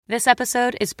This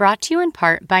episode is brought to you in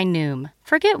part by Noom.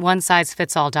 Forget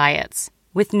one-size-fits-all diets.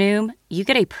 With Noom, you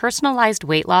get a personalized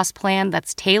weight loss plan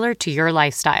that's tailored to your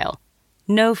lifestyle.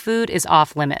 No food is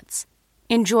off limits.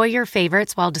 Enjoy your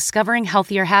favorites while discovering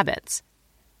healthier habits.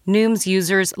 Noom's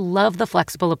users love the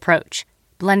flexible approach,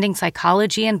 blending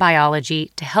psychology and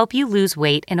biology to help you lose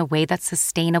weight in a way that's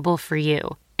sustainable for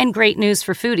you. And great news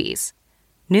for foodies.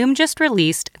 Noom just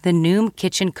released the Noom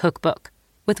Kitchen Cookbook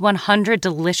with 100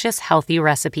 delicious, healthy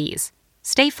recipes.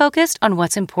 Stay focused on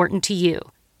what's important to you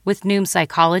with Noom's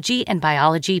psychology and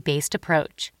biology-based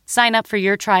approach. Sign up for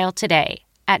your trial today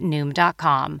at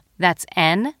Noom.com. That's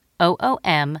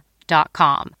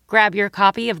Noom.com. Grab your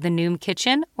copy of the Noom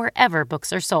Kitchen wherever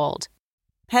books are sold.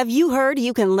 Have you heard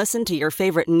you can listen to your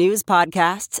favorite news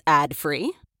podcasts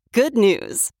ad-free? Good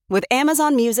news. With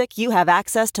Amazon Music, you have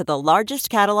access to the largest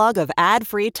catalog of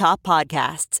ad-free top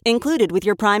podcasts included with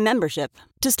your Prime membership.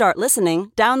 To start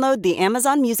listening, download the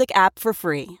Amazon Music app for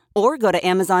free or go to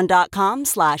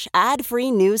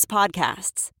amazon.com/ad-free news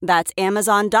podcasts. That's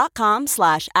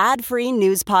amazon.com/ad-free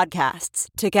news podcasts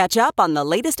to catch up on the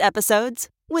latest episodes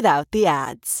without the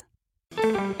ads.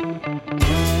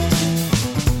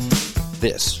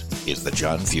 This is the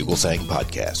John Fugelsang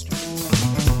Podcast.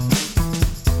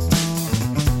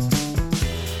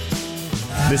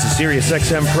 This is Sirius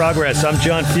XM Progress. I'm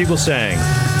John Fugelsang.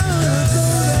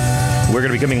 We're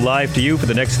going to be coming live to you for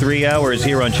the next 3 hours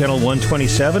here on Channel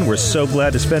 127. We're so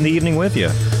glad to spend the evening with you.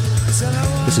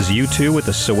 This is U2 with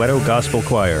the Soweto Gospel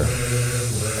Choir.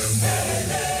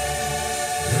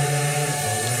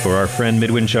 For our friend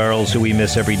Midwin Charles, who we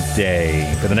miss every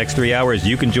day. For the next 3 hours,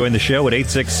 you can join the show at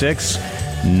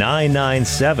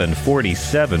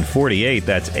 866-997-4748.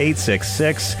 That's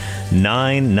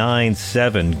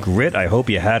 866-997-GRIT. I hope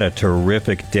you had a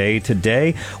terrific day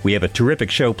today. We have a terrific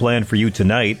show planned for you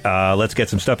tonight. Let's get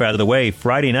some stuff out of the way.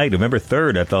 Friday night, November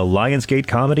 3rd, at the Lionsgate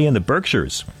Comedy in the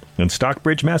Berkshires in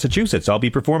Stockbridge, Massachusetts. I'll be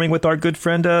performing with our good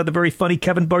friend, the very funny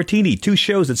Kevin Bartini. 2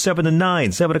 shows at 7 and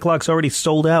 9. 7 o'clock's already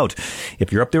sold out.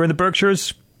 If you're up there in the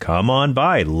Berkshires, come on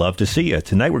by. Love to see you.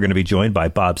 Tonight, we're going to be joined by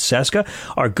Bob Cesca,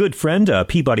 our good friend,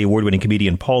 Peabody Award-winning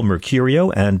comedian Paul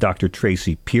Mercurio, and Dr.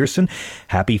 Tracy Pearson.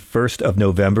 Happy 1st of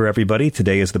November, everybody.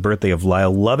 Today is the birthday of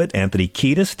Lyle Lovett, Anthony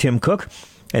Kiedis, Tim Cook,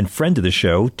 and friend of the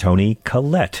show, Toni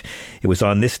Collette. It was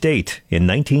on this date in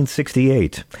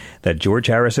 1968 that George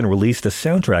Harrison released a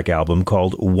soundtrack album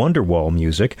called Wonderwall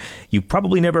Music. You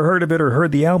probably never heard of it or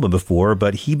heard the album before,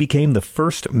 but he became the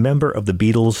first member of the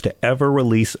Beatles to ever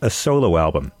release a solo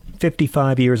album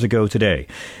 55 years ago today.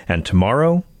 And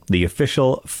tomorrow, the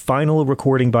official final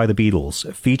recording by the Beatles,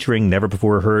 featuring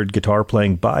never-before-heard guitar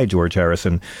playing by George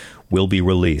Harrison, will be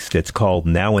released. It's called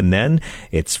Now and Then.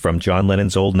 It's from John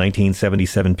Lennon's old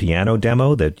 1977 piano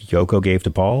demo that Yoko gave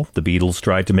to Paul. The Beatles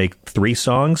tried to make 3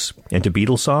 songs into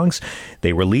Beatles songs.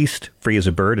 They released Free as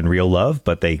a Bird and Real Love,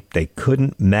 but they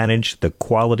couldn't manage the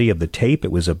quality of the tape.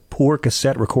 It was a poor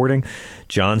cassette recording.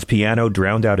 John's piano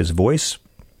drowned out his voice.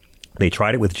 They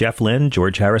tried it with Jeff Lynne.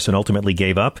 George Harrison ultimately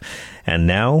gave up. And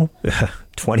now,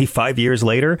 25 years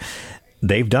later,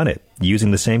 they've done it,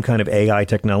 using the same kind of AI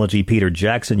technology Peter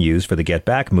Jackson used for the Get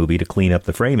Back movie to clean up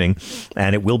the framing,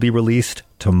 and it will be released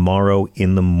tomorrow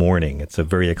in the morning. It's a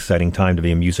very exciting time to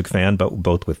be a music fan, but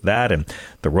both with that and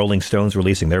the Rolling Stones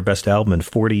releasing their best album in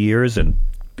 40 years, and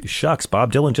shucks,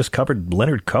 Bob Dylan just covered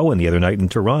Leonard Cohen the other night in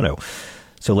Toronto.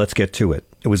 So let's get to it.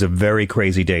 It was a very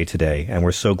crazy day today, and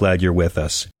we're so glad you're with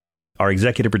us. Our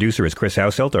executive producer is Chris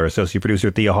Houselt. Our associate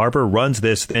producer, Thea Harper, runs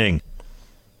this thing.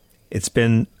 It's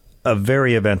been a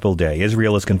very eventful day.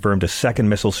 Israel has confirmed a second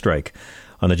missile strike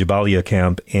on the Jabalia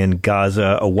camp in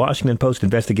Gaza. A Washington Post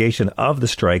investigation of the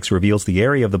strikes reveals the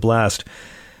area of the blast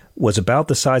was about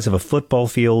the size of a football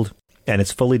field, and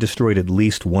it's fully destroyed at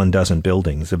least 12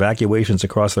 buildings. Evacuations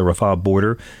across the Rafah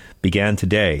border began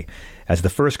today as the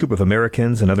first group of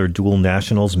Americans and other dual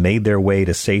nationals made their way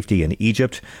to safety in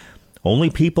Egypt.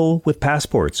 Only people with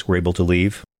passports were able to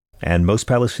leave, and most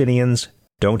Palestinians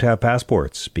don't have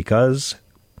passports because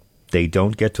they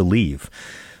don't get to leave.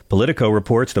 Politico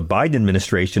reports the Biden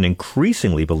administration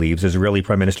increasingly believes Israeli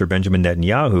Prime Minister Benjamin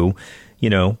Netanyahu,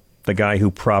 the guy who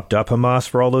propped up Hamas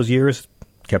for all those years,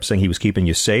 kept saying he was keeping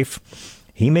you safe,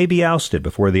 he may be ousted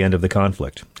before the end of the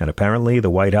conflict. And apparently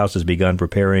the White House has begun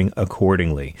preparing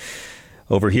accordingly.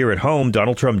 Over here at home,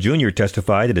 Donald Trump Jr.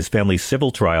 testified at his family's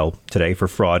civil trial today for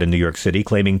fraud in New York City,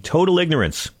 claiming total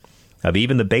ignorance of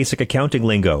even the basic accounting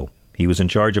lingo he was in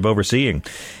charge of overseeing.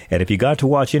 And if you got to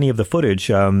watch any of the footage,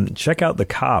 check out the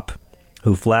cop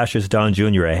who flashes Don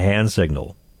Jr. a hand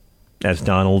signal as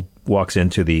Donald walks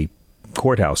into the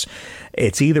courthouse.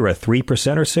 It's either a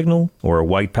 3%er signal or a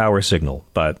white power signal,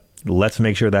 but Let's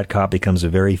make sure that cop becomes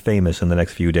very famous in the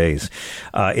next few days.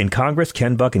 In Congress,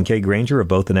 Ken Buck and Kay Granger have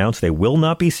both announced they will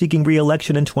not be seeking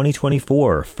re-election in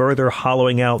 2024, further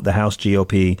hollowing out the House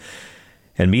GOP.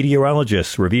 And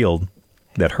meteorologists revealed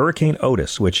that Hurricane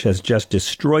Otis, which has just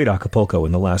destroyed Acapulco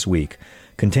in the last week,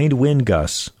 contained wind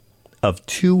gusts of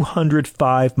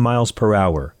 205 miles per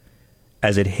hour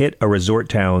as it hit a resort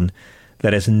town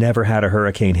that has never had a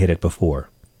hurricane hit it before,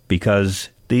 because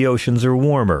the oceans are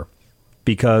warmer.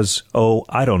 Because,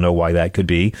 I don't know why that could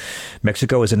be.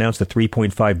 Mexico has announced a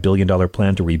 $3.5 billion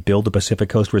plan to rebuild the Pacific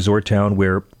Coast resort town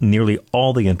where nearly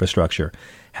all the infrastructure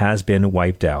has been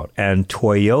wiped out. And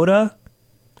Toyota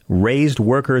raised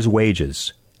workers'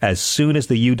 wages as soon as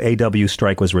the UAW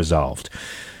strike was resolved.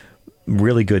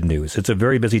 Really good news. It's a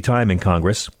very busy time in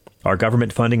Congress. Our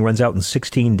government funding runs out in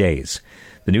 16 days.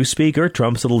 The new speaker,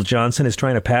 Trump's little Johnson, is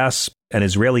trying to pass an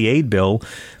Israeli aid bill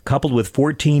coupled with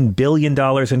 $14 billion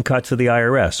in cuts to the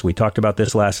IRS. We talked about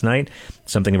this last night,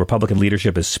 something the Republican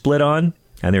leadership is split on,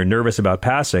 and they're nervous about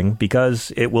passing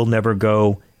because it will never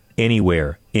go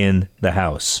anywhere in the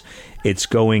House. It's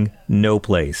going no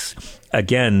place.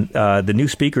 Again, the new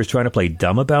speaker is trying to play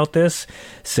dumb about this,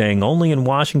 saying only in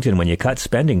Washington, when you cut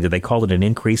spending, do they call it an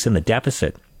increase in the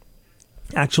deficit.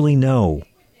 Actually, no,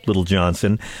 little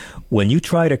Johnson. When you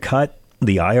try to cut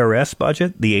the IRS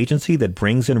budget, the agency that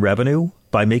brings in revenue,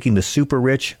 by making the super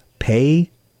rich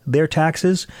pay their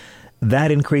taxes,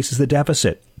 that increases the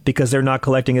deficit because they're not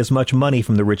collecting as much money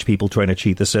from the rich people trying to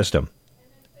cheat the system.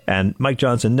 And Mike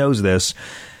Johnson knows this,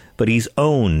 but he's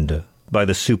owned by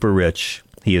the super rich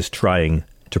he is trying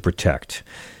to protect.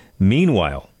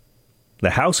 Meanwhile,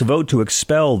 the House vote to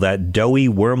expel that doughy,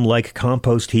 worm-like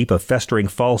compost heap of festering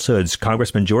falsehoods,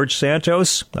 Congressman George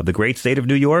Santos of the great state of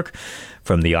New York,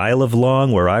 from the Isle of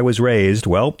Long, where I was raised,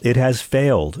 well, it has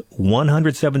failed.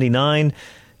 179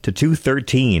 to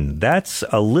 213. That's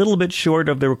a little bit short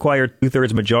of the required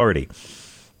two-thirds majority.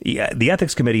 The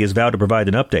Ethics Committee has vowed to provide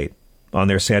an update on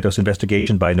their Santos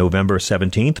investigation by November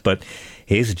 17th, but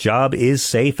his job is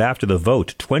safe after the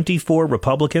vote. 24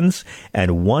 Republicans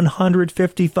and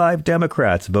 155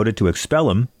 Democrats voted to expel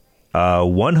him.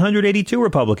 182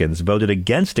 Republicans voted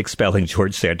against expelling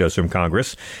George Santos from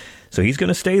Congress, so he's going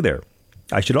to stay there.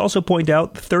 I should also point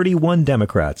out 31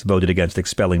 Democrats voted against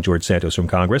expelling George Santos from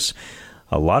Congress.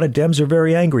 A lot of Dems are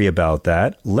very angry about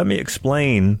that. Let me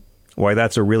explain why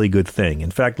that's a really good thing.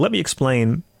 In fact, let me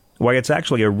explain why it's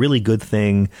actually a really good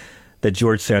thing that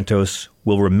George Santos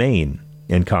will remain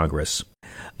in Congress.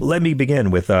 Let me begin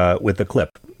with the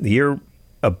clip. Here,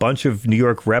 a bunch of New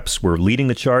York reps were leading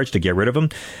the charge to get rid of him.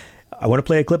 I want to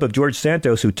play a clip of George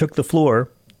Santos, who took the floor,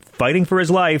 fighting for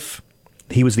his life.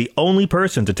 He was the only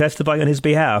person to testify on his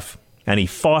behalf, and he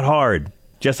fought hard,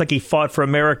 just like he fought for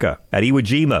America at Iwo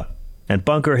Jima and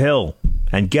Bunker Hill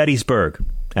and Gettysburg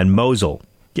and Mosul.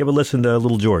 Give a listen to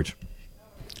little George.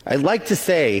 I'd like to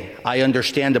say I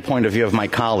understand the point of view of my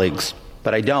colleagues,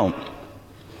 but I don't.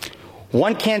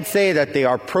 One can't say that they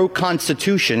are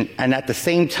pro-Constitution and at the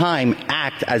same time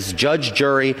act as judge,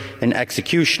 jury, and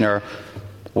executioner.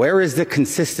 Where is the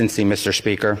consistency, Mr.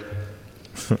 Speaker?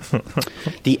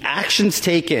 The actions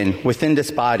taken within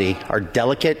this body are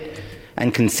delicate,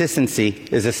 and consistency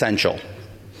is essential.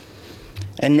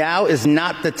 And now is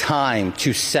not the time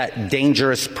to set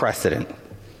dangerous precedent.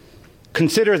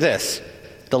 Consider this.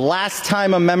 The last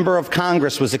time a member of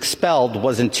Congress was expelled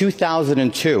was in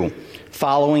 2002,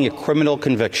 following a criminal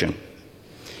conviction.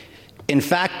 In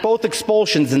fact, both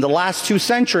expulsions in the last 2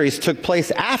 centuries took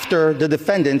place after the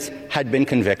defendants had been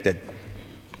convicted.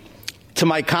 To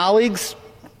my colleagues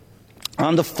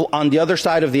on the other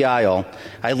side of the aisle,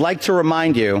 I'd like to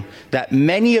remind you that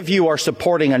many of you are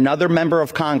supporting another member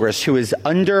of Congress who is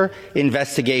under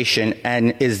investigation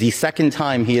and is the second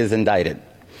time he is indicted.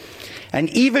 And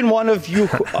even one of you,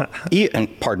 who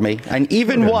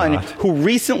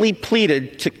recently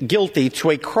pleaded guilty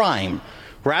to a crime,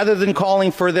 rather than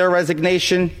calling for their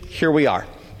resignation, here we are.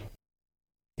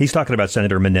 He's talking about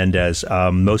Senator Menendez.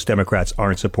 Most Democrats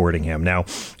aren't supporting him. Now,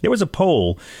 there was a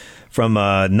poll from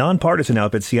a nonpartisan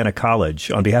outfit, Siena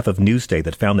College, on behalf of Newsday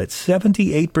that found that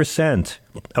 78%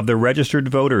 of the registered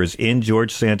voters in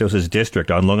George Santos's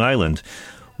district on Long Island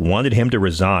wanted him to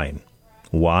resign.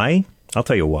 Why? I'll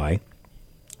tell you why.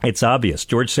 It's obvious.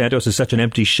 George Santos is such an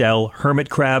empty shell.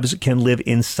 Hermit crabs can live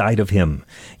inside of him.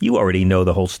 You already know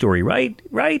the whole story, right?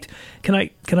 Right? Can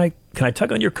I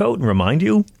tug on your coat and remind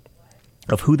you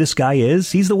of who this guy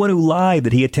is? He's the one who lied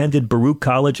that he attended Baruch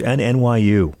College and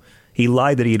NYU. He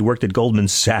lied that he had worked at Goldman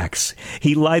Sachs.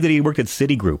 He lied that he worked at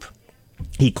Citigroup.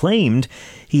 He claimed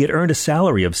he had earned a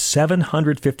salary of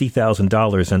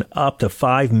 $750,000 and up to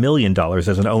 $5 million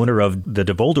as an owner of the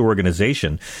DeVolder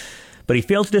organization, but he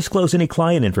failed to disclose any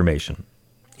client information.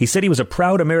 He said he was a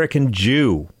proud American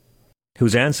Jew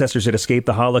whose ancestors had escaped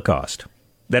the Holocaust,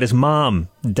 that his mom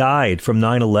died from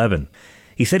 9/11.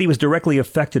 He said he was directly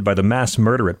affected by the mass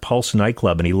murder at Pulse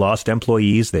nightclub and he lost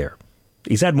employees there.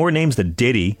 He's had more names than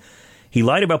Diddy. He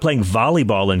lied about playing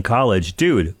volleyball in college.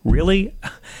 Dude, really?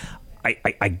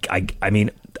 I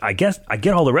mean, I guess I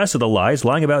get all the rest of the lies.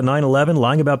 Lying about 9/11,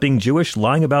 lying about being Jewish,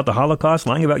 lying about the Holocaust,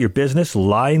 lying about your business,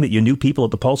 lying that you knew people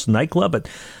at the Pulse nightclub. But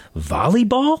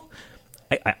volleyball?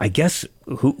 I guess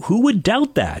who would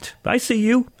doubt that? I see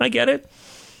you. I get it.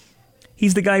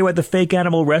 He's the guy who had the fake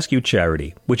animal rescue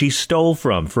charity, which he stole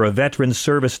from for a veteran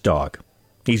service dog.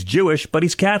 He's Jewish, but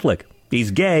he's Catholic.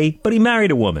 He's gay, but he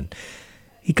married a woman.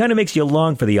 He kind of makes you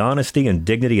long for the honesty and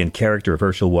dignity and character of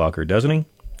Herschel Walker, doesn't he?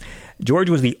 George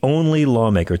was the only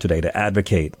lawmaker today to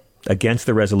advocate against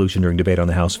the resolution during debate on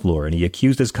the House floor, and he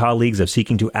accused his colleagues of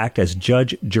seeking to act as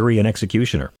judge, jury, and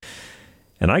executioner.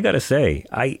 And I got to say,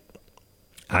 I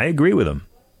agree with him.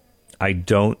 I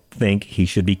don't think he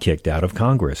should be kicked out of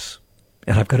Congress.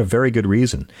 And I've got a very good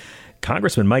reason.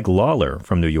 Congressman Mike Lawler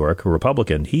from New York, a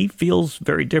Republican, he feels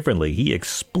very differently. He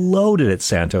exploded at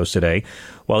Santos today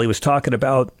while he was talking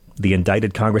about the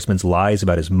indicted congressman's lies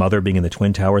about his mother being in the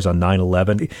Twin Towers on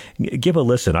 9/11. Give a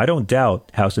listen. I don't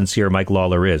doubt how sincere Mike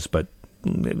Lawler is, but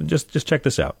just check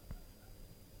this out.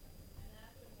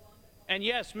 And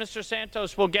yes, Mr.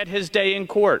 Santos will get his day in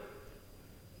court.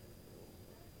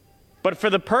 But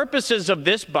for the purposes of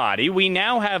this body, we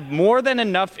now have more than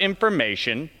enough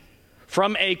information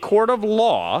from a court of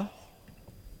law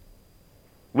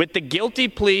with the guilty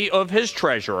plea of his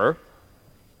treasurer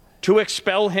to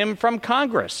expel him from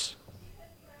Congress.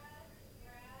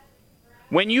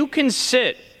 When you can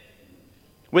sit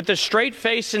with a straight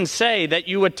face and say that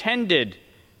you attended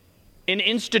an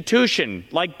institution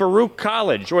like Baruch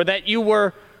College or that you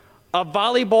were a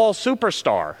volleyball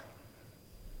superstar,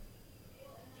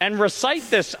 and recite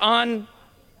this on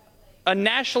a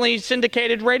nationally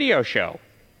syndicated radio show,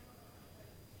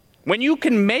 when you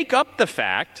can make up the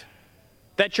fact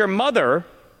that your mother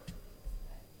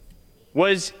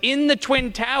was in the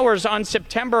Twin Towers on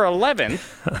September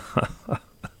 11th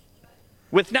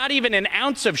with not even an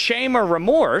ounce of shame or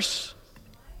remorse,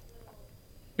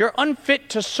 you're unfit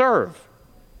to serve.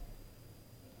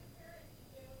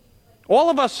 All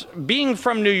of us being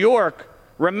from New York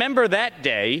remember that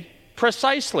day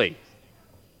precisely.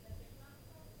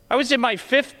 I was in my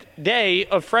 5th day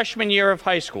of freshman year of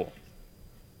high school.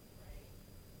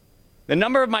 The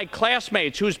number of my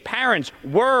classmates whose parents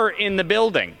were in the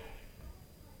building,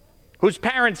 whose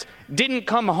parents didn't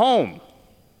come home.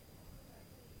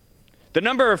 The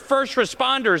number of first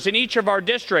responders in each of our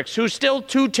districts who still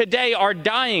to today are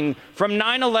dying from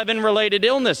 9/11 related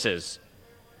illnesses.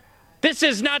 This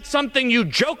is not something you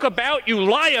joke about, you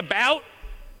lie about.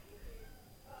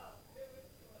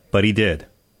 But he did.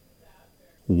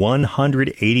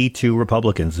 182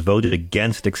 Republicans voted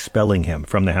against expelling him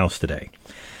from the House today.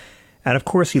 And of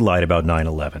course he lied about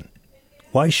 9/11.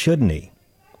 Why shouldn't he?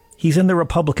 He's in the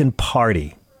Republican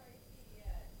Party.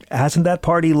 Hasn't that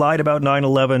party lied about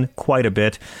 9/11 quite a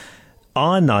bit?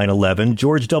 On 9/11,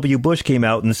 George W. Bush came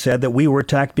out and said that we were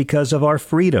attacked because of our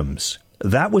freedoms.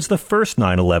 That was the first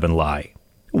 9/11 lie.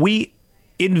 We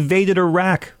invaded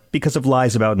Iraq because of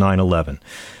lies about 9/11.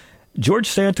 George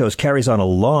Santos carries on a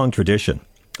long tradition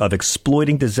of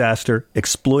exploiting disaster,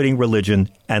 exploiting religion,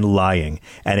 and lying.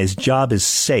 And his job is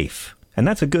safe. And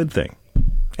that's a good thing.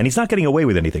 And he's not getting away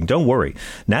with anything. Don't worry.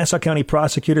 Nassau County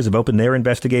prosecutors have opened their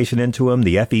investigation into him.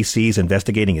 The FEC is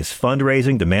investigating his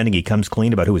fundraising, demanding he comes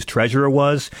clean about who his treasurer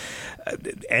was.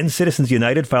 End Citizens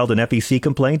United filed an FEC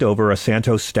complaint over a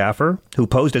Santos staffer who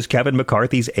posed as Kevin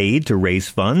McCarthy's aide to raise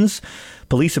funds.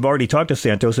 Police have already talked to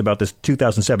Santos about this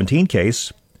 2017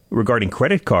 case regarding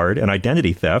credit card and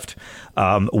identity theft.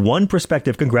 One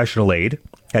prospective congressional aide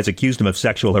has accused him of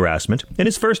sexual harassment in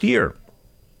his first year.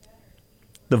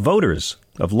 The voters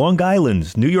of Long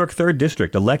Island's New York 3rd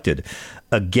District elected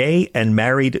a gay and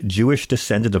married Jewish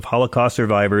descendant of Holocaust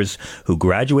survivors who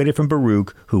graduated from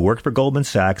Baruch, who worked for Goldman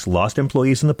Sachs, lost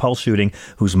employees in the Pulse shooting,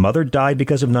 whose mother died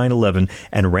because of 9/11,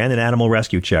 and ran an animal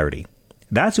rescue charity.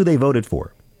 That's who they voted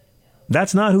for.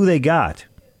 That's not who they got.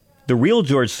 The real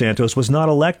George Santos was not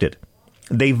elected.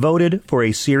 They voted for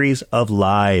a series of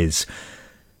lies.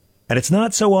 And it's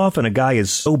not so often a guy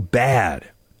is so bad.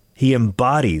 He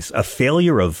embodies a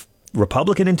failure of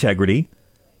Republican integrity,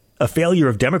 a failure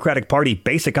of Democratic Party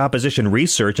basic opposition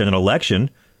research in an election,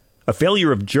 a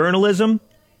failure of journalism,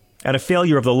 and a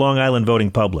failure of the Long Island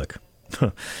voting public.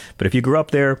 But if you grew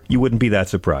up there, you wouldn't be that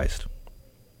surprised.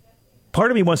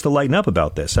 Part of me wants to lighten up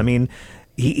about this. I mean,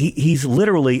 he's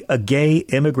literally a gay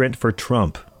immigrant for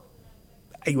Trump.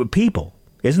 People,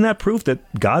 isn't that proof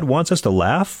that God wants us to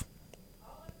laugh?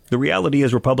 The reality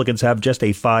is Republicans have just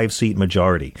a 5-seat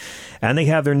majority, and they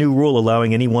have their new rule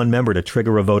allowing any one member to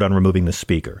trigger a vote on removing the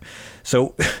speaker.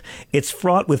 So it's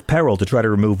fraught with peril to try to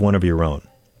remove one of your own.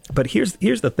 But here's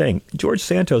the thing. George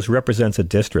Santos represents a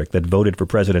district that voted for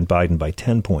President Biden by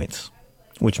 10 points,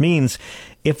 which means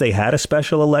if they had a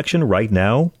special election right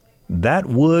now, that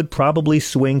would probably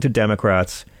swing to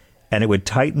Democrats, and it would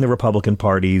tighten the Republican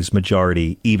Party's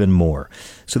majority even more.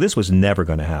 So this was never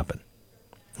going to happen.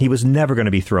 He was never going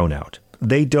to be thrown out.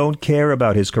 They don't care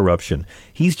about his corruption.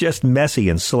 He's just messy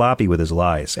and sloppy with his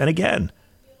lies. And again,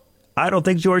 I don't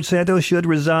think George Santos should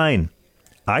resign.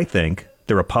 I think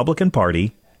the Republican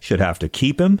Party should have to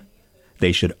keep him,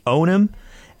 they should own him,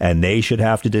 and they should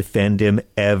have to defend him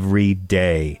every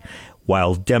day,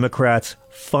 while Democrats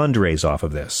fundraise off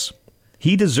of this.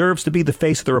 He deserves to be the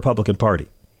face of the Republican Party.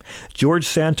 George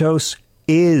Santos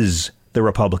is the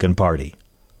Republican Party.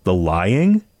 The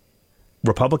lying?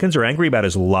 Republicans are angry about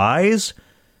his lies?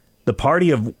 The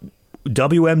party of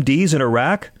WMDs in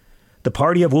Iraq? The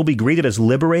party of we'll be greeted as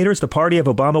liberators? The party of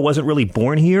Obama wasn't really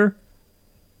born here?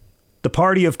 The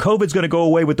party of COVID's going to go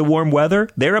away with the warm weather?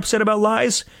 They're upset about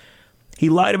lies? He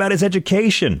lied about his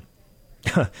education.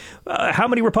 How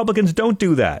many Republicans don't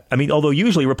do that? I mean, although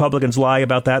usually Republicans lie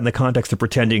about that in the context of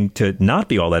pretending to not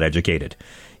be all that educated.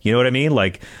 You know what I mean?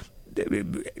 Like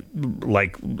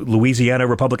Louisiana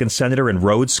Republican Senator and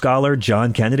Rhodes Scholar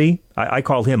John Kennedy. I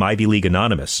call him Ivy League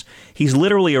Anonymous. He's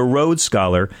literally a Rhodes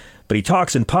Scholar, but he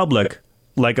talks in public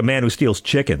like a man who steals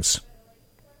chickens.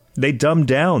 They dumb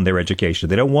down their education.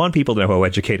 They don't want people to know how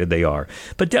educated they are.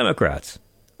 But Democrats,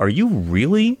 are you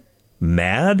really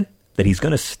mad that he's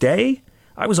going to stay?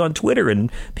 I was on Twitter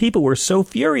and people were so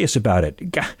furious about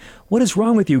it. God, what is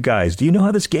wrong with you guys? Do you know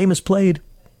how this game is played?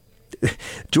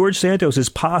 George Santos is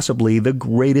possibly the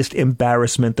greatest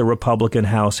embarrassment the Republican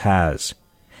House has.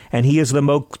 And he is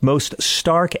the most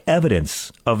stark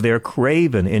evidence of their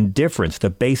craven indifference to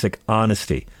basic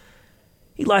honesty.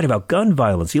 He lied about gun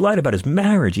violence. He lied about his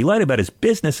marriage. He lied about his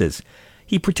businesses.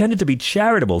 He pretended to be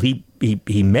charitable. He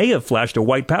may have flashed a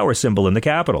white power symbol in the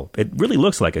Capitol. It really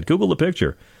looks like it. Google the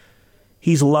picture.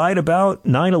 He's lied about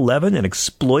 9/11 and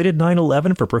exploited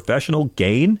 9/11 for professional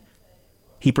gain.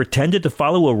 He pretended to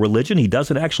follow a religion he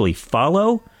doesn't actually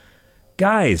follow.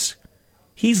 Guys,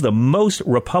 he's the most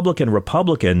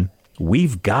Republican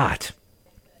we've got.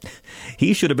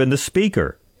 He should have been the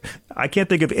speaker. I can't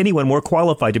think of anyone more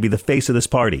qualified to be the face of this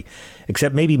party,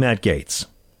 except maybe Matt Gaetz.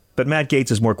 But Matt Gaetz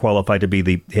is more qualified to be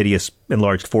the hideous,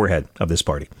 enlarged forehead of this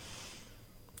party.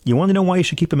 You want to know why you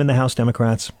should keep him in the House,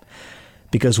 Democrats?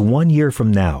 Because 1 year from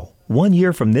now, 1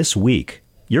 year from this week,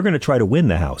 you're going to try to win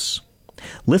the House.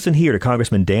 Listen here to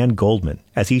Congressman Dan Goldman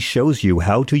as he shows you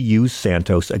how to use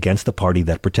Santos against the party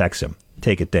that protects him.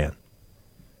 Take it, Dan.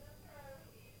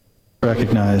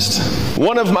 Recognized.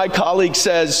 One of my colleagues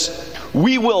says,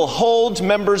 "We will hold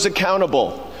members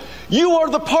accountable." You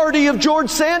are the party of George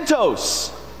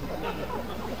Santos.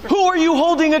 Who are you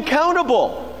holding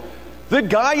accountable? The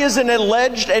guy is an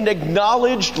alleged and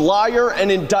acknowledged liar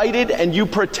and indicted, and you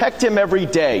protect him every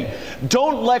day.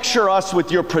 Don't lecture us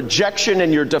with your projection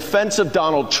and your defense of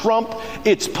Donald Trump.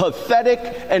 It's pathetic,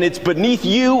 and it's beneath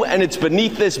you, and it's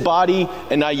beneath this body,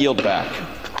 and I yield back.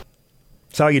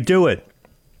 That's how you do it.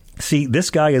 See, this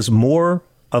guy is more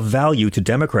of value to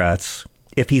Democrats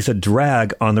if he's a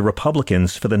drag on the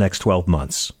Republicans for the next 12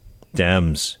 months.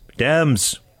 Dems.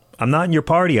 I'm not in your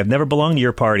party. I've never belonged to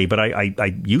your party, but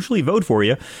I usually vote for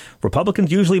you.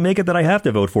 Republicans usually make it that I have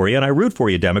to vote for you, and I root for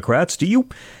you, Democrats. Do you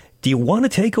want to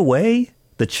take away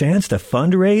the chance to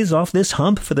fundraise off this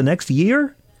hump for the next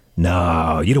year?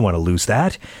 No, you don't want to lose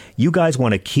that. You guys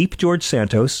want to keep George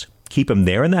Santos, keep him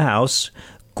there in the House,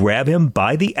 grab him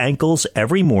by the ankles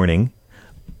every morning,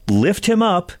 lift him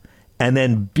up, and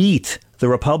then beat the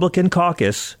Republican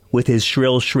caucus with his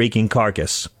shrill, shrieking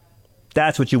carcass.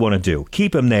 That's what you want to do.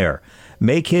 Keep him there.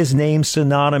 Make his name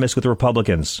synonymous with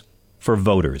Republicans for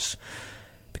voters.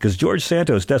 Because George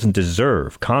Santos doesn't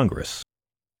deserve Congress,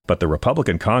 but the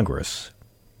Republican Congress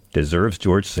deserves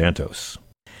George Santos.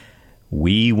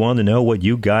 We want to know what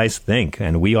you guys think,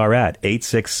 and we are at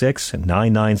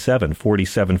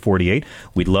 866-997-4748.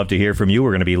 We'd love to hear from you.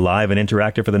 We're going to be live and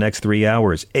interactive for the next 3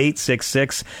 hours.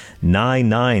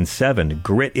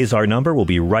 866-997-GRIT is our number. We'll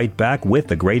be right back with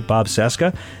the great Bob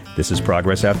Cesca. This is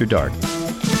Progress After Dark.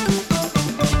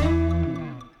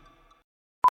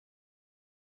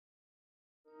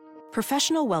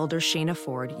 Professional welder Shayna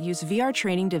Ford used VR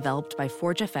training developed by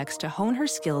ForgeFX to hone her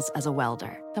skills as a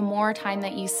welder. The more time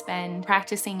that you spend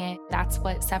practicing it, that's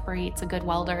what separates a good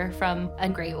welder from a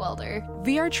great welder.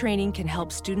 VR training can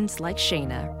help students like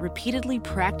Shayna repeatedly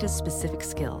practice specific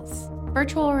skills.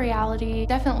 Virtual reality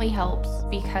definitely helps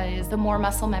because the more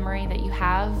muscle memory that you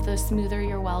have, the smoother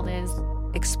your weld is.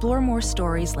 Explore more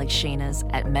stories like Shayna's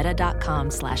at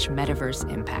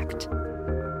meta.com/metaverseimpact.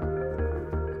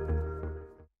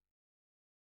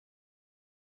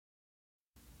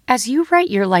 As you write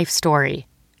your life story,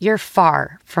 you're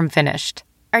far from finished.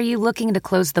 Are you looking to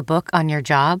close the book on your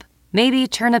job? Maybe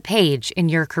turn a page in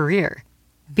your career?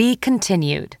 Be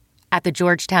continued at the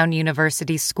Georgetown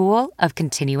University School of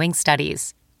Continuing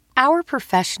Studies. Our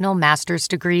professional master's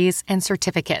degrees and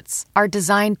certificates are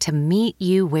designed to meet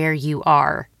you where you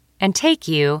are and take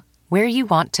you where you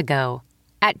want to go.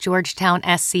 At Georgetown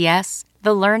SCS,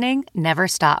 the learning never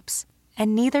stops,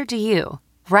 and neither do you.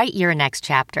 Write your next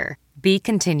chapter. Be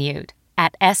continued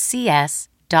at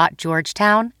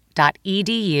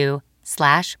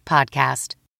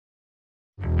scs.georgetown.edu/podcast.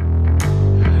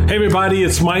 Hey everybody,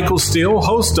 it's Michael Steele,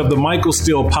 host of the Michael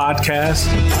Steele Podcast.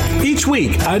 Each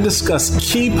week, I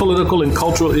discuss key political and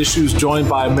cultural issues joined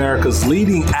by America's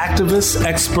leading activists,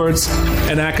 experts,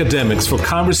 and academics for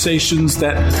conversations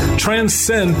that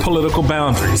transcend political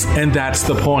boundaries. And that's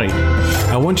the point.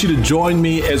 I want you to join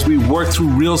me as we work through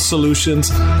real solutions,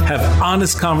 have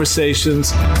honest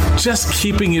conversations, just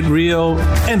keeping it real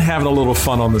and having a little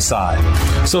fun on the side.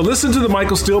 So listen to the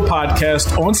Michael Steele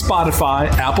Podcast on Spotify,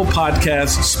 Apple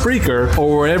Podcasts, Spreaker,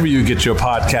 or wherever you get your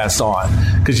podcasts on,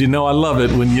 because you know I love it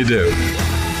when you do.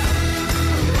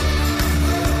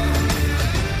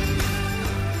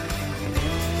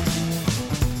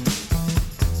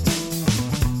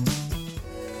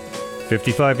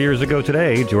 "55 years ago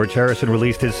today, George Harrison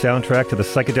released his soundtrack to the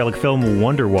psychedelic film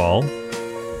Wonderwall.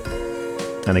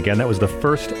 And again, that was the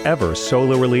first ever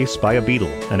solo release by a Beatle.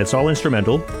 And it's all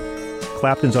instrumental.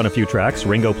 Clapton's on a few tracks.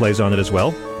 Ringo plays on it as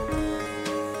well.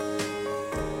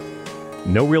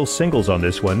 No real singles on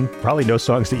this one. Probably no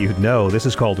songs that you'd know. This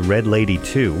is called Red Lady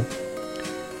 2.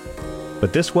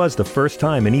 But this was the first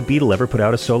time any Beatle ever put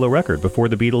out a solo record before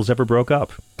the Beatles ever broke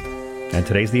up. And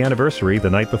today's the anniversary, the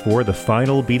night before the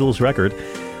final Beatles record,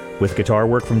 with guitar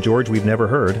work from George we've never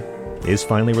heard, is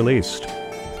finally released.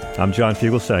 I'm John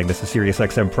Fugelsang. This is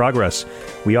SiriusXM Progress.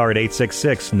 We are at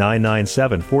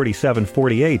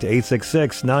 866-997-4748,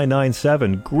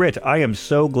 866-997-GRIT. I am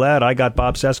so glad I got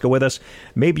Bob Cesca with us.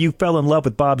 Maybe you fell in love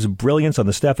with Bob's brilliance on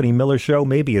the Stephanie Miller Show,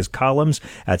 maybe his columns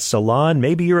at Salon,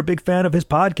 maybe you're a big fan of his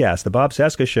podcast, The Bob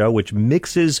Cesca Show, which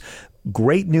mixes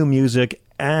great new music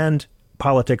and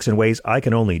politics in ways I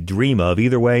can only dream of.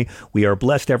 Either way, we are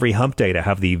blessed every hump day to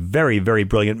have the very, very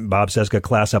brilliant Bob Cesca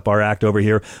class up our act over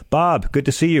here. Bob, good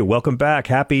to see you. Welcome back.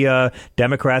 Happy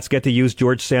Democrats get to use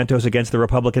George Santos against the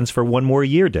Republicans for one more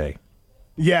year day.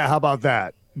 Yeah, how about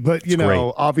that? But, you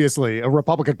know, obviously a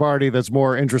Republican Party that's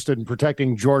more interested in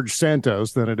protecting George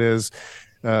Santos than it is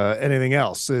anything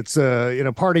else. It's,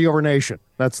 party over nation.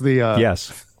 That's the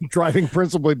yes, driving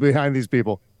principle behind these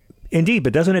people. Indeed,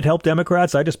 but doesn't it help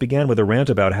Democrats? I just began with a rant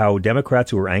about how Democrats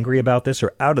who are angry about this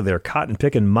are out of their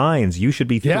cotton-picking minds. You should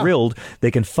be thrilled. They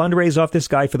can fundraise off this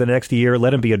guy for the next year,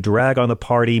 let him be a drag on the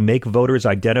party, make voters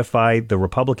identify the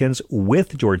Republicans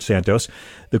with George Santos.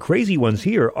 The crazy ones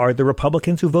here are the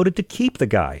Republicans who voted to keep the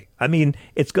guy. I mean,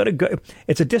 it's going to go.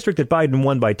 It's a district that Biden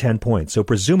won by 10 points, so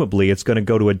presumably it's going to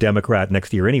go to a Democrat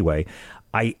next year anyway.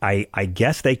 I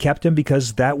guess they kept him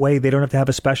because that way they don't have to have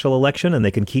a special election and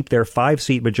they can keep their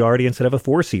 5-seat majority instead of a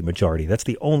 4-seat majority. That's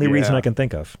the only reason I can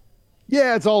think of.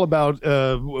 Yeah, it's all about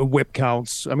whip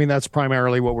counts. I mean, that's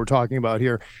primarily what we're talking about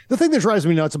here. The thing that drives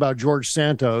me nuts about George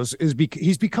Santos is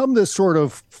he's become this sort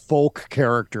of folk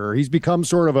character. He's become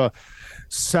sort of a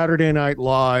Saturday Night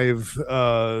Live,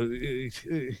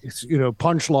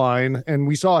 punchline. And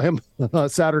we saw him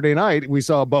Saturday night. We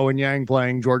saw Bo and Yang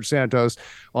playing George Santos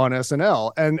on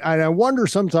SNL. And I wonder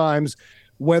sometimes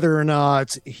whether or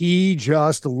not he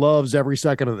just loves every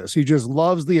second of this. He just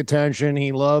loves the attention.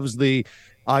 He loves the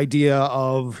idea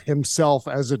of himself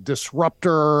as a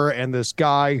disruptor and this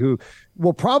guy who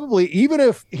will probably, even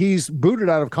if he's booted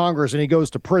out of Congress and he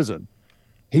goes to prison,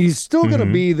 he's still going to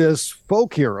be this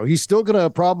folk hero. He's still going to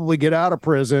probably get out of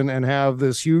prison and have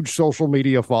this huge social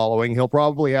media following. He'll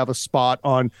probably have a spot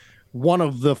on one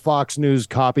of the Fox News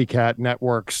copycat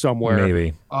networks somewhere.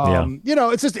 Maybe.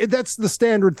 It's just that's the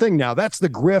standard thing now. That's the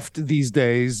grift these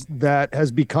days that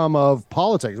has become of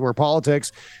politics, where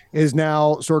politics is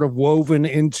now sort of woven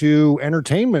into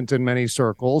entertainment in many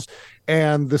circles.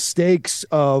 And the stakes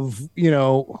of,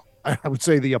 I would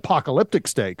say the apocalyptic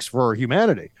stakes for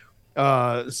humanity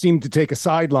seem to take a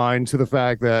sideline to the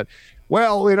fact that,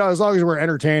 well, as long as we're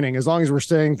entertaining, as long as we're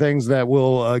saying things that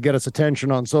will get us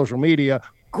attention on social media,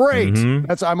 great.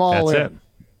 I'm all in.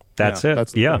 That's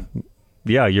it.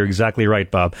 Yeah, you're exactly right,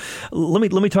 Bob. Let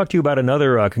me talk to you about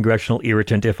another congressional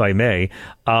irritant, if I may,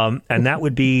 and that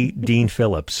would be Dean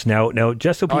Phillips. Now,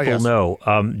 just so people know,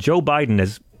 Joe Biden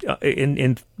has,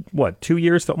 in 2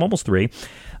 years, almost 3,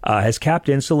 has capped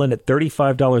insulin at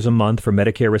 $35 a month for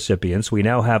Medicare recipients. We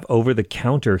now have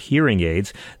over-the-counter hearing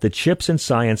aids, the CHIPS and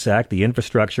Science Act, the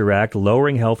Infrastructure Act,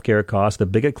 lowering healthcare costs, the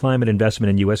biggest climate investment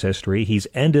in U.S. history. He's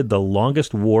ended the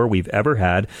longest war we've ever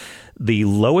had, the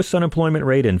lowest unemployment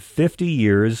rate in 50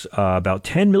 years, about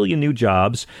 10 million new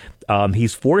jobs.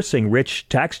 He's forcing rich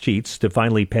tax cheats to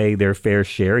finally pay their fair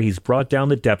share. He's brought down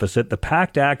the deficit, the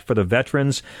PACT Act for the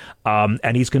veterans,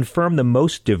 and he's confirmed the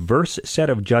most diverse set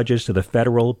of judges to the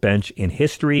federal bench in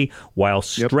history while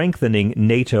strengthening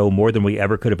NATO more than we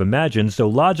ever could have imagined. So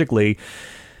logically,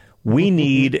 we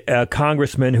need a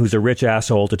congressman who's a rich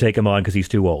asshole to take him on because he's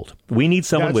too old. We need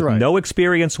someone with no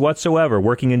experience whatsoever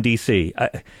working in D.C.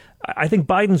 I think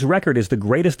Biden's record is the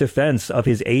greatest defense of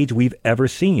his age we've ever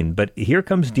seen. But here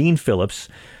comes Dean Phillips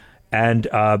and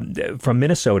from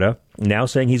Minnesota now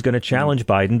saying he's going to challenge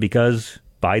Biden because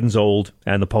Biden's old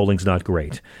and the polling's not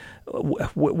great.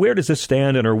 Where does this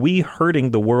stand? And are we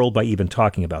hurting the world by even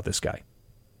talking about this guy?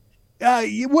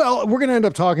 Well, we're going to end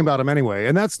up talking about him anyway.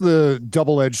 And that's the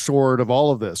double-edged sword of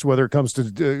all of this, whether it comes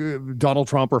to Donald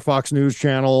Trump or Fox News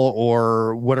Channel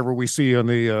or whatever we see on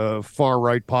the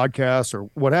far-right podcasts or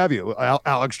what have you.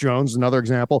 Alex Jones, another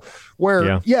example,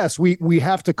 where, yes, we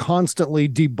have to constantly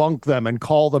debunk them and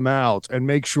call them out and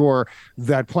make sure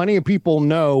that plenty of people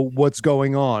know what's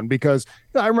going on. Because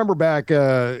I remember back,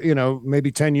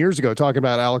 maybe 10 years ago talking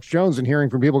about Alex Jones and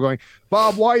hearing from people going,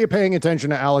 Bob, why are you paying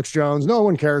attention to Alex Jones? No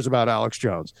one cares about Alex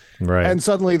Jones. Right. And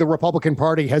suddenly the Republican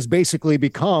Party has basically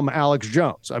become Alex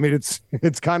Jones. I mean,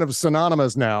 it's kind of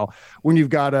synonymous now when you've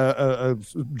got a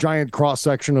giant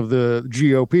cross-section of the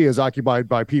GOP is occupied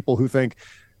by people who think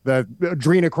that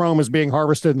adrenochrome is being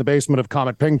harvested in the basement of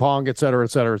Comet Ping Pong, et cetera,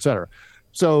 et cetera, et cetera.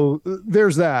 So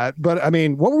there's that. But, I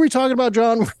mean, what were we talking about,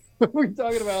 John? We're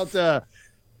talking about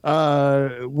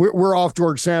we're off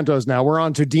George Santos now. We're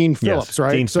on to Dean Phillips,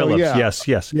 right? Dean Phillips,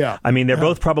 yes. Yeah. I mean, they're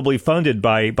both probably funded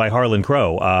by Harlan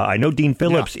Crow. I know Dean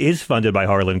Phillips is funded by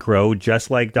Harlan Crow, just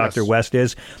like Dr. West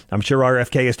is. I'm sure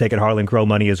RFK has taken Harlan Crow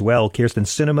money as well. Kirsten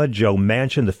Sinema, Joe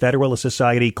Manchin, the Federalist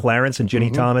Society, Clarence and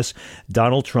Ginny Thomas,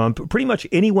 Donald Trump. Pretty much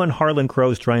anyone Harlan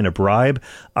Crow is trying to bribe,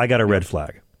 I got a red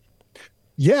flag.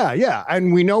 Yeah.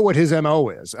 And we know what his MO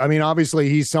is. I mean, obviously,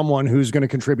 he's someone who's going to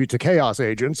contribute to chaos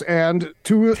agents. And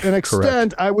to an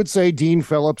extent, I would say Dean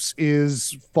Phillips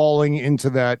is falling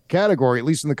into that category, at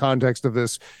least in the context of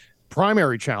this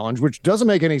primary challenge, which doesn't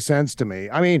make any sense to me.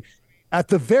 I mean, at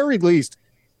the very least,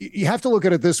 you have to look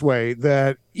at it this way,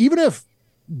 that even if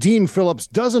Dean Phillips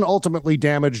doesn't ultimately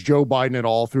damage Joe Biden at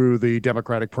all through the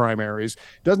Democratic primaries,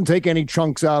 doesn't take any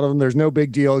chunks out of him. There's no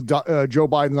big deal. Joe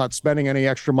Biden's not spending any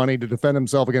extra money to defend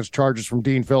himself against charges from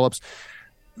Dean Phillips.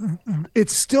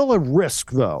 It's still a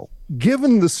risk, though,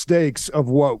 given the stakes of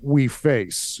what we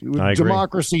face.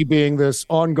 Democracy being this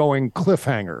ongoing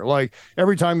cliffhanger. Like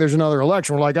every time there's another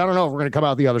election, we're like, I don't know if we're going to come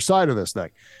out the other side of this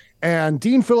thing. And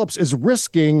Dean Phillips is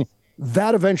risking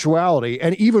that eventuality.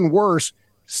 And even worse,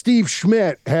 Steve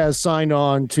Schmidt has signed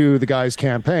on to the guy's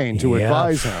campaign to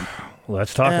advise him.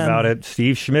 Let's talk about it.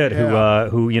 Steve Schmidt, who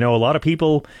a lot of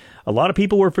people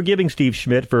were forgiving Steve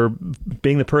Schmidt for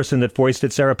being the person that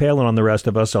foisted Sarah Palin on the rest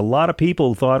of us. A lot of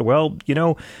people thought, well,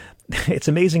 it's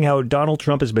amazing how Donald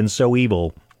Trump has been so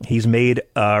evil. He's made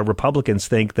Republicans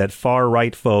think that far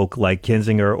right folk like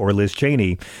Kinzinger or Liz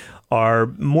Cheney are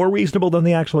more reasonable than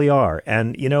they actually are.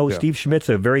 And, Steve Schmidt's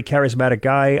a very charismatic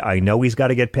guy. I know he's got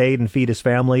to get paid and feed his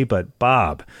family. But,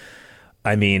 Bob,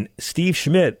 I mean, Steve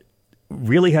Schmidt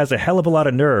really has a hell of a lot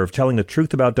of nerve telling the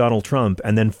truth about Donald Trump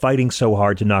and then fighting so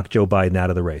hard to knock Joe Biden out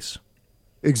of the race.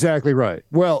 Exactly right.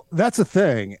 Well, that's a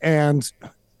thing. And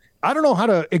I don't know how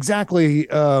to exactly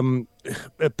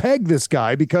peg this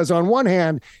guy, because on one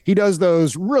hand, he does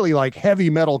those really like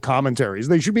heavy metal commentaries.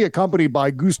 They should be accompanied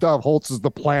by Gustav Holst's The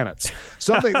Planets.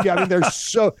 Something,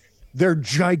 they're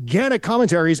gigantic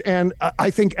commentaries. And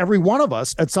I think every one of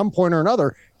us at some point or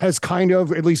another has kind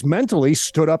of, at least mentally,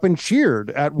 stood up and cheered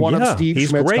at one of Steve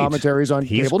Schmidt's commentaries on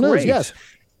cable news. Yes.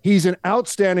 He's an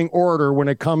outstanding orator when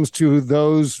it comes to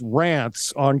those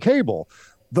rants on cable.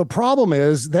 The problem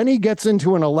is then he gets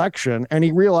into an election and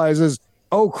he realizes,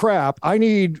 oh, crap, I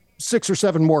need 6 or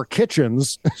 7 more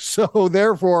kitchens. So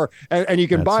therefore, and you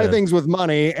can buy things with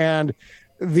money. And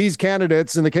these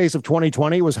candidates, in the case of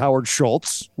 2020, was Howard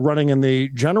Schultz running in the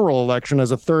general election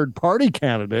as a third party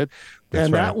candidate.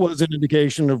 That was an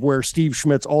indication of where Steve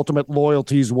Schmidt's ultimate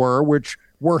loyalties were, which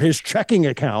were his checking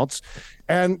accounts.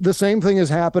 And the same thing is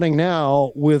happening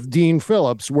now with Dean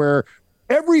Phillips, where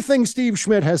everything Steve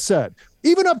Schmidt has said,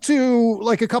 even up to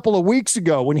like a couple of weeks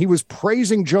ago when he was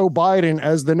praising Joe Biden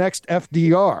as the next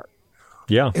FDR.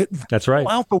 Yeah, that's right.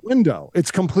 Out the window.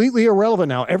 It's completely irrelevant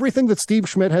now. Everything that Steve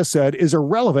Schmidt has said is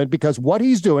irrelevant because what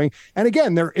he's doing, and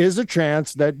again, there is a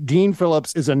chance that Dean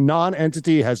Phillips is a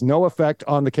non-entity, has no effect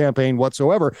on the campaign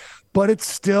whatsoever, but it's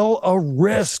still a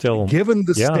risk given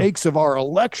the stakes of our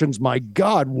elections. My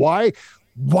God, why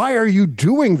are you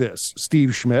doing this,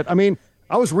 Steve Schmidt? I mean,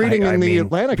 I was reading in the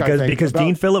Atlantic, because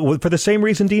Dean Phillips, for the same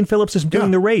reason Dean Phillips is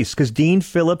doing the race, because Dean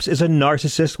Phillips is a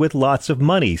narcissist with lots of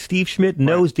money. Steve Schmidt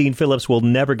knows Dean Phillips will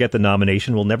never get the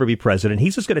nomination, will never be president.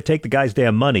 He's just going to take the guy's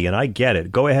damn money, and I get it.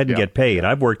 Go ahead and get paid.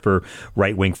 I've worked for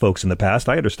right-wing folks in the past.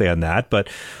 I understand that. But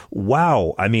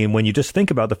wow, I mean, when you just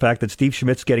think about the fact that Steve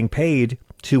Schmidt's getting paid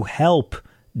to help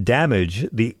damage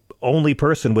the only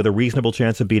person with a reasonable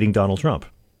chance of beating Donald Trump.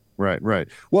 Right.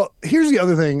 Well, here's the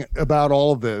other thing about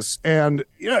all of this. And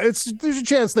there's a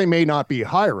chance they may not be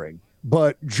hiring,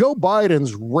 but Joe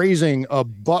Biden's raising a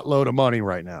buttload of money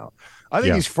right now. I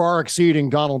think he's far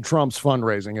exceeding Donald Trump's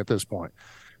fundraising at this point.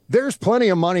 There's plenty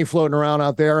of money floating around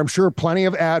out there. I'm sure plenty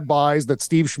of ad buys that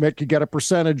Steve Schmidt could get a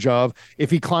percentage of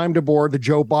if he climbed aboard the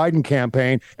Joe Biden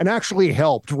campaign and actually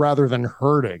helped rather than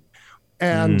hurting.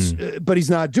 But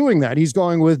he's not doing that. He's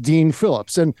going with Dean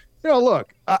Phillips. And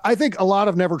look, I think a lot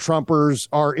of Never Trumpers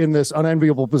are in this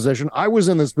unenviable position. I was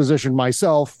in this position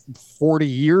myself 40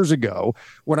 years ago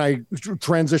when I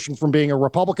transitioned from being a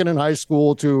Republican in high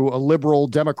school to a liberal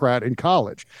Democrat in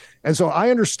college. And so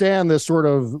I understand this sort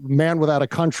of man without a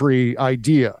country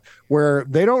idea where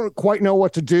they don't quite know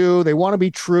what to do. They want to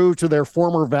be true to their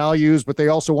former values, but they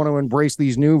also want to embrace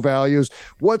these new values.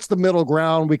 What's the middle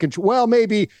ground?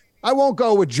 Maybe I won't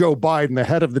go with Joe Biden, the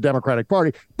head of the Democratic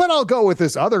Party, but I'll go with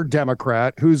this other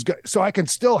Democrat so I can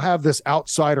still have this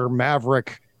outsider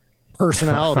maverick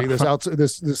personality,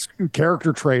 this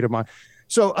character trait of mine.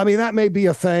 So, I mean, that may be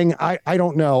a thing. I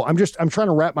don't know. I'm trying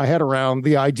to wrap my head around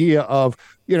the idea of,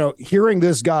 hearing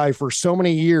this guy for so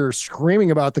many years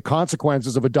screaming about the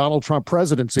consequences of a Donald Trump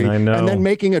presidency and then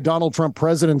making a Donald Trump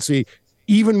presidency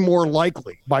even more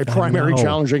likely by primary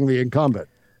challenging the incumbent.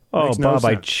 Oh, Bob,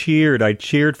 I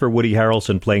cheered for Woody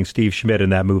Harrelson playing Steve Schmidt in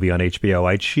that movie on HBO.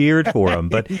 I cheered for him.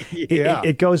 But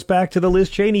it goes back to the Liz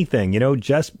Cheney thing.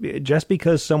 Just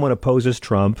because someone opposes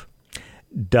Trump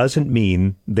doesn't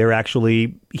mean they're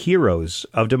actually heroes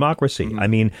of democracy. Mm-hmm. I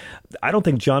mean, I don't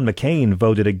think John McCain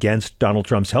voted against Donald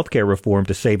Trump's healthcare reform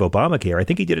to save Obamacare. I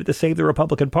think he did it to save the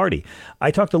Republican Party.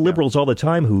 I talk to liberals all the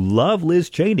time who love Liz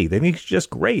Cheney. They think she's just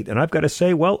great. And I've got to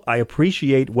say, well, I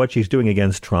appreciate what she's doing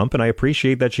against Trump, and I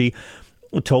appreciate that she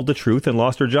told the truth and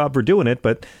lost her job for doing it.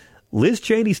 But Liz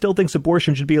Cheney still thinks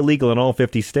abortion should be illegal in all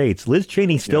 50 states. Liz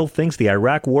Cheney still thinks the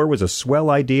Iraq war was a swell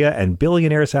idea and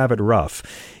billionaires have it rough.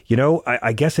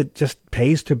 I guess it just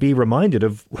pays to be reminded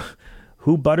of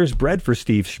who butters bread for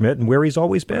Steve Schmidt and where he's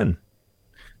always been.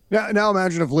 Now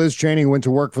imagine if Liz Cheney went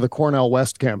to work for the Cornel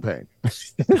West campaign.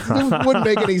 It wouldn't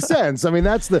make any sense.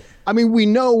 We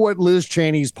know what Liz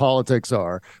Cheney's politics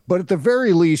are, but at the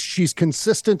very least, she's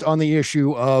consistent on the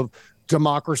issue of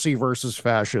democracy versus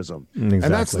fascism.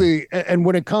 Exactly. And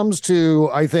when it comes to,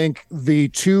 I think, the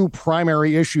two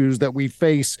primary issues that we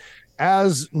face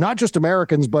as not just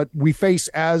Americans, but we face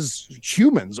as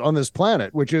humans on this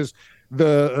planet, which is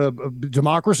the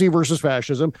democracy versus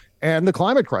fascism and the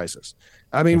climate crisis.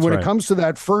 It comes to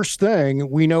that first thing,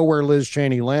 we know where Liz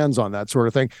Cheney lands on that sort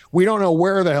of thing. We don't know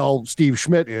where the hell Steve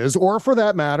Schmidt is, or for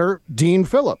that matter, Dean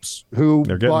Phillips, who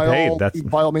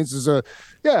by all means is a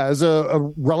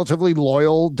relatively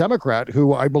loyal Democrat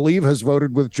who I believe has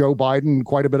voted with Joe Biden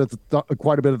quite a bit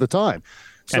of the time.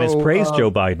 And has praised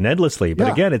Joe Biden endlessly. But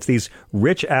again, it's these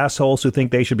rich assholes who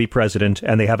think they should be president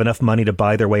and they have enough money to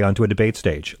buy their way onto a debate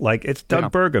stage. Like it's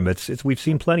Doug Burgum. We've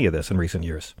seen plenty of this in recent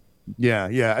years. Yeah.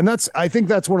 And I think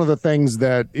that's one of the things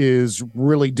that is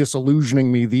really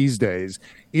disillusioning me these days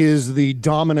is the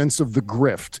dominance of the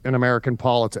grift in American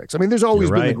politics. There's always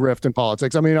been the grift in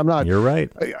politics. You're right.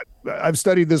 I've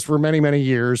studied this for many, many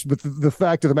years, but the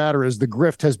fact of the matter is the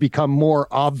grift has become more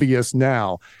obvious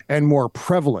now and more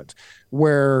prevalent,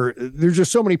 where there's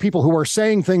just so many people who are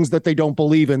saying things that they don't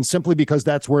believe in simply because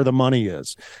that's where the money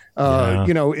is.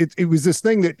 It was this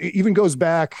thing that even goes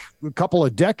back a couple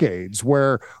of decades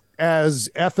where as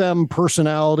FM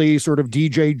personality, sort of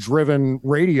DJ driven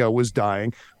radio was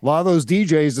dying, a lot of those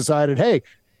DJs decided, hey,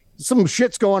 some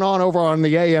shit's going on over on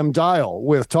the AM dial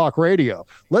with talk radio.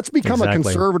 Let's become a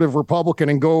conservative Republican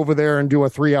and go over there and do a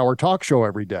 3-hour talk show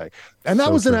every day. And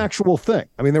that was an actual thing.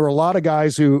 I mean, there were a lot of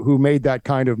guys who made that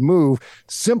kind of move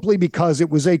simply because it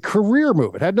was a career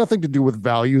move. It had nothing to do with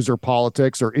values or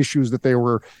politics or issues that they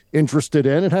were interested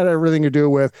in. It had everything to do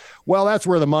with, well, that's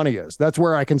where the money is. That's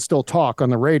where I can still talk on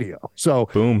the radio. So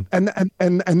boom. And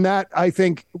that, I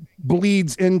think,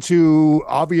 bleeds into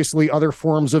obviously other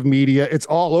forms of media. It's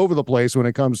all over the place when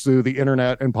it comes to the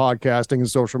internet and podcasting and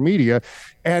social media.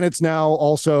 And it's now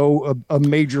also a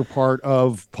major part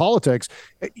of politics,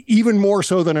 even more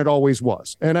so than it always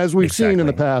was. And as we've seen in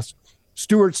the past,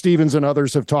 Stuart Stevens and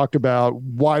others have talked about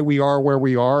why we are where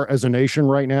we are as a nation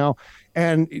right now.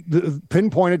 And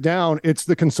pinpointed down, it's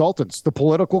the consultants. The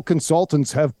political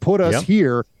consultants have put us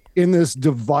here in this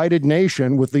divided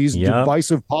nation with these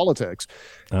divisive politics.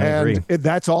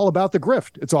 That's all about the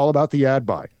grift. It's all about the ad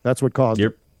buy. That's what caused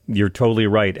it. You're totally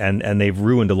right. And they've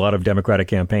ruined a lot of Democratic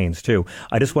campaigns, too.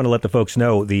 I just want to let the folks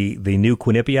know the new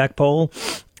Quinnipiac poll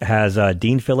has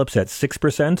Dean Phillips at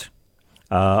 6%,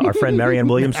 our friend Marianne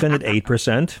Williamson at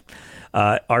 8%,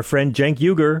 our friend Cenk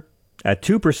Uygur at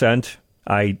 2%.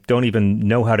 I don't even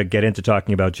know how to get into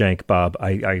talking about Cenk, Bob.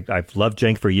 I've loved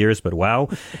Cenk for years, but wow.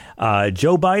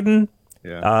 Joe Biden,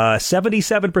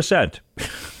 77%.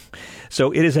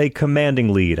 So it is a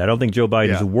commanding lead. I don't think Joe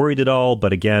Biden's worried at all.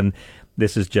 But again,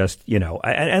 this is just,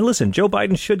 and listen, Joe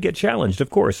Biden should get challenged,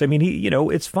 of course. I mean,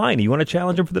 it's fine. You want to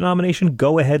challenge him for the nomination?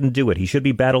 Go ahead and do it. He should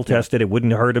be battle tested. It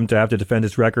wouldn't hurt him to have to defend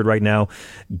his record right now.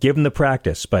 Give him the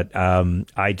practice. But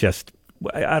I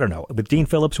don't know. With Dean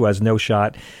Phillips, who has no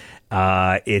shot,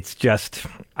 it's just,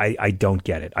 I don't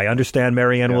get it. I understand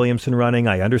Marianne Williamson running.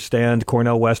 I understand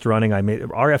Cornel West running.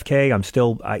 RFK, I'm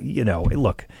still,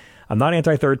 look, I'm not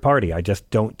anti-third party. I just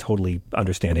don't totally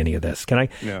understand any of this. Can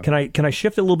I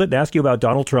shift a little bit and ask you about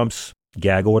Donald Trump's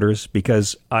gag orders?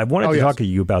 Because I wanted to talk to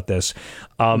you about this.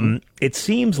 It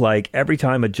seems like every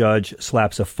time a judge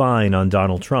slaps a fine on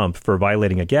Donald Trump for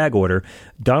violating a gag order,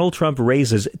 Donald Trump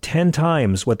raises 10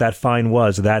 times what that fine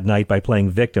was that night by playing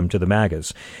victim to the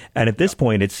MAGAs. And at this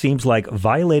point, it seems like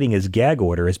violating his gag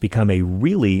order has become a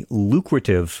really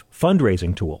lucrative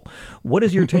fundraising tool. What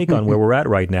is your take on where we're at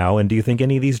right now? And do you think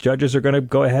any of these judges are going to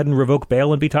go ahead and revoke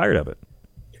bail and be tired of it?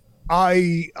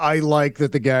 I like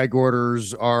that the gag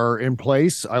orders are in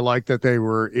place. I like that they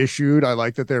were issued. I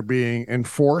like that they're being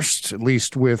enforced, at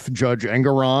least with Judge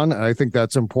Engoron. And I think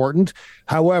that's important.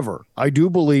 However, I do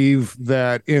believe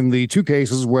that in the two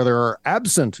cases where there are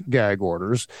absent gag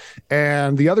orders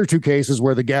and the other two cases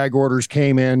where the gag orders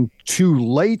came in too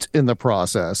late in the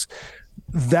process,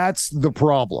 that's the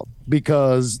problem,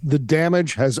 because the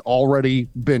damage has already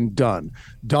been done.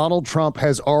 Donald Trump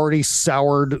has already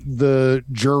soured the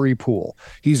jury pool.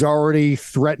 He's already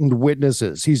threatened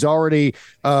witnesses. He's already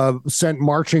sent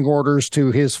marching orders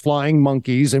to his flying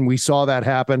monkeys. And we saw that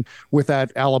happen with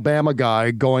that Alabama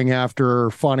guy going after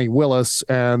Fonnie Willis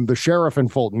and the sheriff in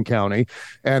Fulton County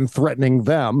and threatening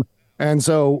them. And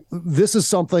so this is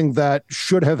something that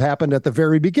should have happened at the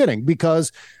very beginning,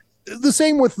 because the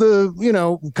same with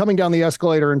the, coming down the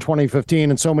escalator in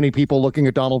 2015 and so many people looking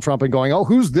at Donald Trump and going, oh,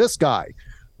 who's this guy?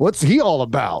 What's he all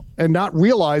about? And not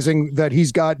realizing that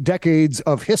he's got decades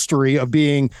of history of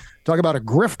being, talk about a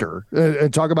grifter,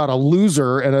 and talk about a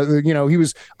loser. And,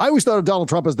 I always thought of Donald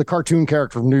Trump as the cartoon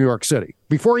character from New York City.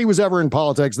 Before he was ever in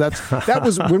politics, that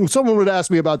was when someone would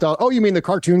ask me about Donald, oh, you mean the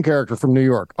cartoon character from New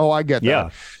York? Oh, I get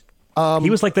that. Yeah.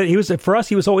 He was for us,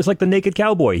 he was always like the naked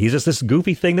cowboy. He's just this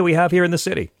goofy thing that we have here in the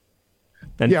city.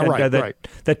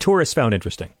 That tourists found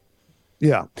interesting.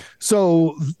 Yeah.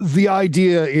 So the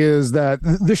idea is that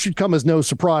this should come as no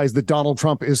surprise that Donald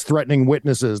Trump is threatening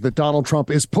witnesses, that Donald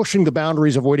Trump is pushing the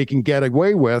boundaries of what he can get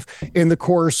away with in the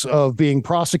course of being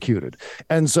prosecuted.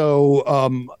 And so,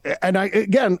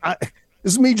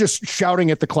 this is me just shouting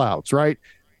at the clouds, right?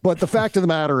 But the fact of the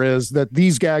matter is that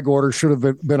these gag orders should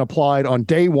have been applied on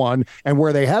day one, and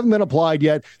where they haven't been applied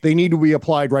yet, they need to be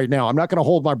applied right now. I'm not going to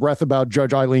hold my breath about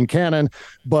Judge Eileen Cannon,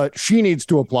 but she needs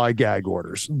to apply gag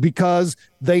orders because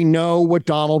they know what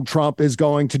Donald Trump is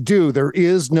going to do. There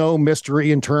is no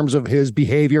mystery in terms of his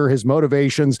behavior, his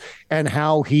motivations, and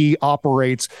how he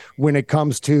operates when it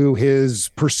comes to his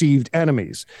perceived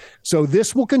enemies. So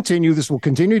this will continue. This will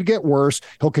continue to get worse.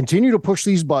 He'll continue to push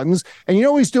these buttons. And you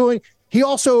know what he's doing? He's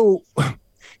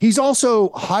also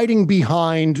hiding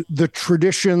behind the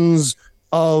traditions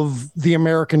of the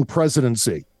American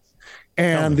presidency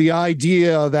and the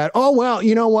idea that, oh, well,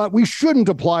 you know what? We shouldn't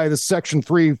apply the Section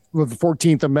 3 of the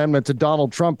 14th Amendment to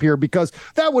Donald Trump here because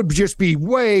that would just be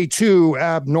way too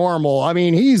abnormal. I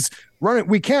mean, he's running.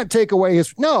 We can't take away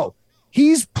his. No,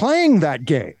 he's playing that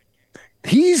game.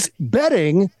 He's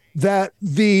betting that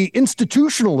the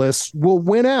institutionalists will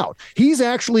win out. He's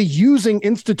actually using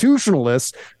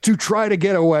institutionalists to try to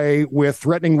get away with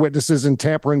threatening witnesses and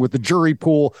tampering with the jury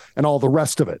pool and all the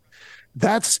rest of it.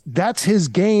 That's his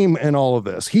game in all of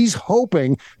this. He's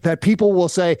hoping that people will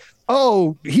say,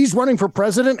 oh, he's running for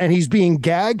president and he's being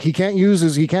gagged. He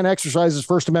can't exercise his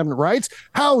First Amendment rights.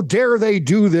 How dare they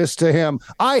do this to him?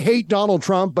 I hate Donald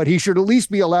Trump, but he should at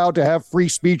least be allowed to have free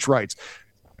speech rights.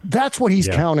 That's what he's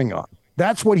counting on.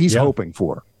 That's what he's hoping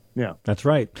for. Yeah, that's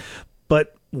right.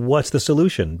 But what's the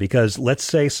solution? Because let's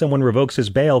say someone revokes his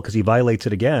bail because he violates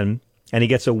it again and he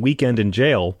gets a weekend in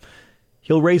jail.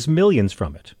 He'll raise millions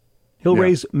from it.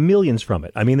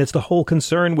 I mean, it's the whole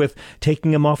concern with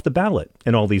taking him off the ballot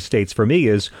in all these states for me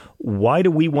is why do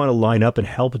we want to line up and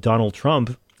help Donald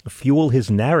Trump fuel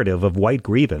his narrative of white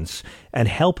grievance and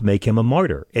help make him a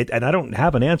martyr? And I don't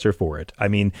have an answer for it. I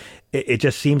mean, it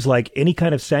just seems like any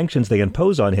kind of sanctions they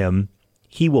impose on him,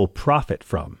 he will profit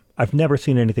from. I've never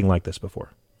seen anything like this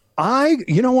before.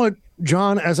 You know what,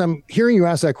 John, as I'm hearing you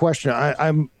ask that question,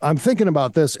 I'm thinking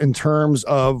about this in terms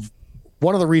of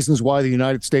one of the reasons why the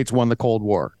United States won the Cold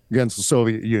War against the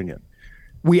Soviet Union.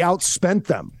 We outspent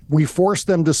them. We forced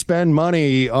them to spend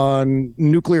money on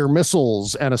nuclear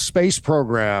missiles and a space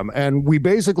program, and we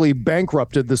basically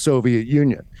bankrupted the Soviet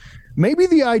Union. Maybe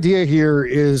the idea here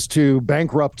is to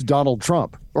bankrupt Donald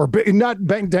Trump, or not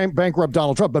bankrupt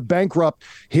Donald Trump, but bankrupt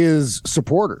his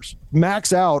supporters,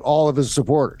 max out all of his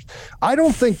supporters. I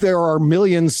don't think there are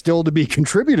millions still to be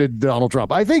contributed to Donald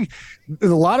Trump. I think a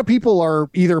lot of people are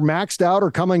either maxed out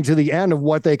or coming to the end of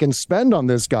what they can spend on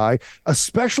this guy,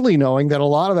 especially knowing that a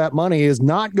lot of that money is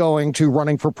not going to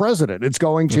running for president. It's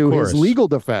going to his legal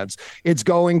defense. It's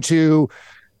going to,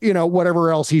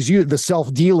 whatever else he's used, the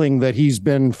self-dealing that he's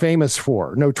been famous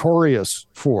for, notorious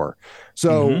for.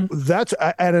 So that's,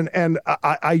 and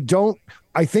I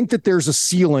think that there's a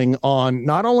ceiling on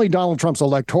not only Donald Trump's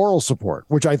electoral support,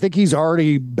 which I think he's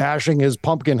already bashing his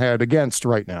pumpkin head against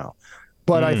right now.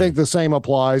 But I think the same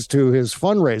applies to his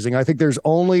fundraising. I think there's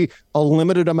only a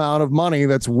limited amount of money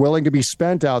that's willing to be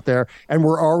spent out there. And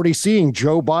we're already seeing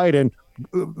Joe Biden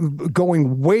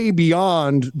going way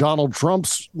beyond Donald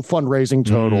Trump's fundraising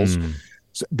totals,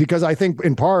 because I think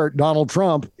in part Donald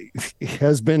Trump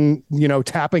has been,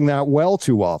 tapping that well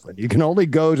too often. You can only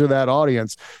go to that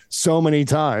audience so many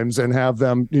times and have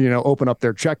them, open up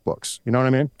their checkbooks. You know what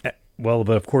I mean? Well,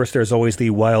 but of course, there's always the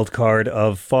wild card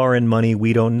of foreign money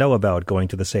we don't know about going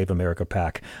to the Save America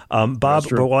PAC. Bob,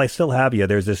 but while I still have you,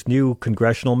 there's this new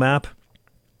congressional map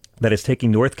that is taking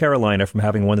North Carolina from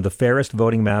having one of the fairest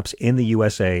voting maps in the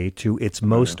USA to its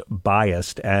most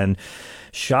biased. And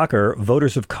shocker,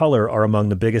 voters of color are among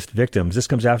the biggest victims. This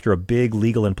comes after a big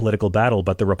legal and political battle,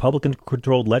 but the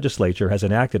Republican-controlled legislature has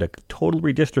enacted a total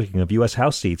redistricting of U.S.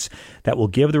 House seats that will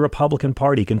give the Republican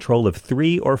Party control of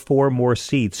 3 or 4 more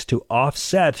seats to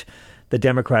offset the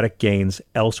Democratic gains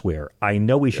elsewhere. I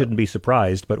know we shouldn't be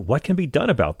surprised, but what can be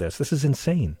done about this? This is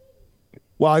insane.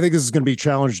 Well, I think this is going to be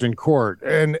challenged in court.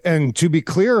 And to be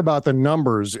clear about the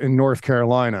numbers in North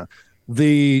Carolina,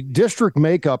 the district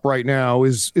makeup right now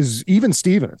is even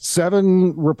Steven.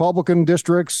 7 Republican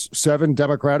districts, 7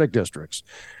 Democratic districts.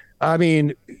 I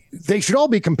mean, they should all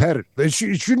be competitive. It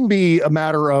shouldn't be a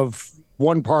matter of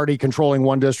one party controlling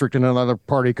one district and another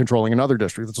party controlling another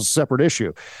district. That's a separate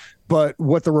issue. But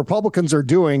what the Republicans are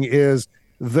doing is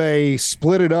they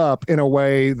split it up in a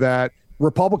way that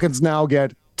Republicans now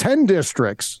get 10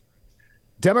 districts,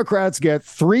 Democrats get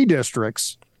 3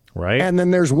 districts, right? And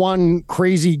then there's one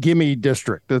crazy gimme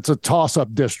district that's a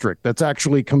toss-up district that's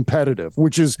actually competitive,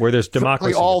 which is where there's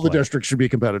democracy. All the districts should be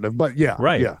competitive, but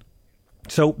right. Yeah.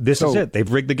 So this is it.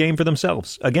 They've rigged the game for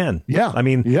themselves again. Yeah. I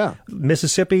mean,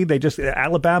 Mississippi,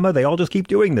 Alabama, they all just keep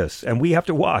doing this, and we have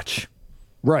to watch.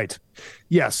 Right.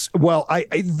 Yes. Well, I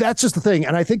that's just the thing.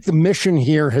 And I think the mission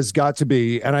here has got to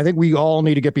be, and I think we all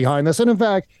need to get behind this. And in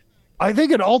fact, I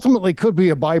think it ultimately could be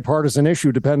a bipartisan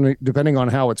issue depending on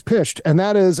how it's pitched. And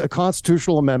that is a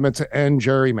constitutional amendment to end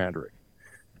gerrymandering.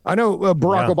 I know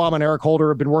Barack Obama and Eric Holder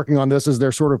have been working on this as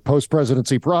their sort of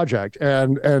post-presidency project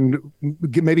and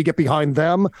maybe get behind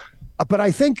them. But I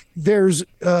think there's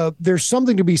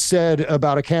something to be said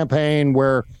about a campaign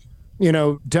where,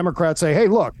 Democrats say, hey,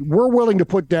 look, we're willing to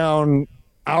put down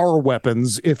our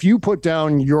weapons if you put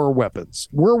down your weapons.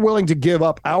 We're willing to give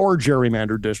up our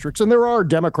gerrymandered districts. And there are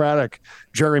Democratic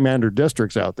gerrymandered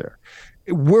districts out there.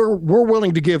 We're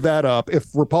willing to give that up if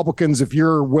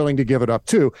you're willing to give it up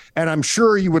too. And I'm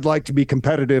sure you would like to be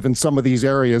competitive in some of these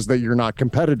areas that you're not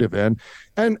competitive in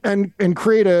and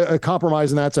create a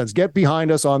compromise in that sense. Get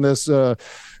behind us on this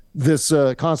this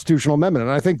constitutional amendment.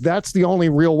 And I think that's the only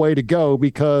real way to go,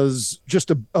 because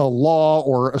just a law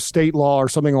or a state law or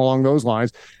something along those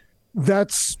lines,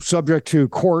 that's subject to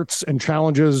courts and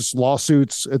challenges,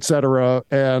 lawsuits, et cetera.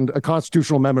 And a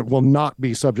constitutional amendment will not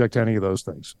be subject to any of those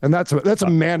things. And that's a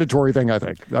mandatory thing, I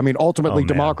think. I mean, ultimately,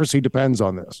 democracy depends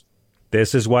on this.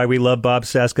 This is why we love Bob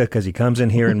Cesca, because he comes in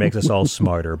here and makes us all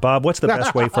smarter. Bob, what's the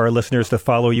best way for our listeners to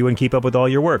follow you and keep up with all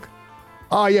your work?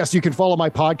 Yes, you can follow my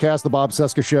podcast, The Bob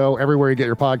Cesca Show, everywhere you get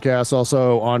your podcasts.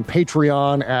 Also on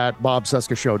Patreon at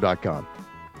bobcescashow.com.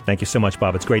 Thank you so much,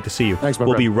 Bob. It's great to see you. Thanks, my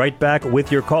We'll friend. be right back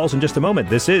with your calls in just a moment.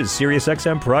 This is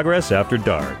SiriusXM Progress After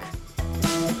Dark.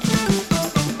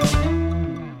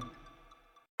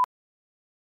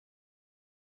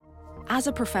 As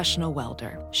a professional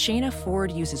welder, Shayna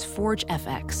Ford uses Forge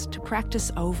FX to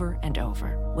practice over and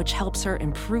over, which helps her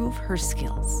improve her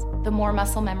skills. The more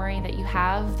muscle memory that you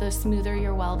have, the smoother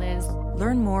your weld is.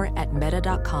 Learn more at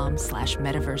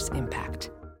meta.com/metaverseimpact.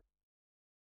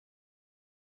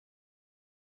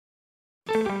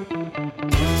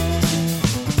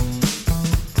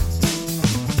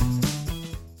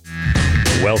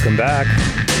 Welcome back.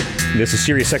 This is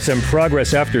SiriusXM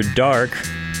Progress After Dark.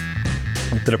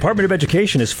 The Department of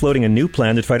Education is floating a new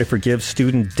plan to try to forgive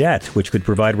student debt, which could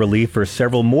provide relief for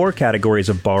several more categories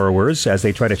of borrowers as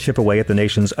they try to chip away at the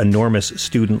nation's enormous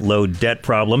student loan debt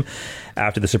problem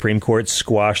after the Supreme Court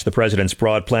squashed the president's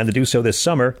broad plan to do so this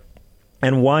summer.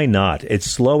 And why not?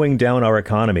 It's slowing down our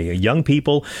economy. Young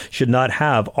people should not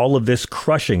have all of this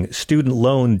crushing student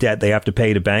loan debt they have to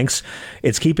pay to banks.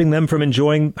 It's keeping them from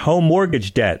enjoying home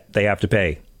mortgage debt they have to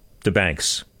pay to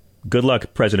banks. Good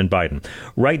luck, President Biden.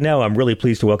 Right now, I'm really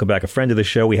pleased to welcome back a friend of the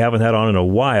show we haven't had on in a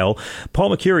while.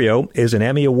 Paul Mercurio is an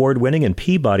Emmy Award-winning and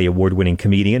Peabody Award-winning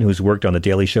comedian who's worked on The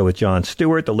Daily Show with Jon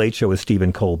Stewart, The Late Show with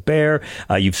Stephen Colbert.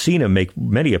 You've seen him make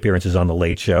many appearances on The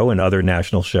Late Show and other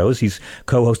national shows. He's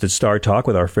co-hosted Star Talk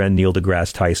with our friend Neil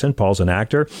deGrasse Tyson. Paul's an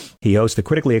actor. He hosts the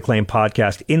critically acclaimed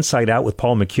podcast Inside Out with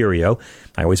Paul Mercurio.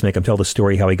 I always make him tell the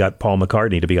story how he got Paul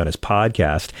McCartney to be on his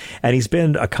podcast. And he's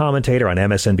been a commentator on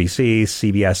MSNBC,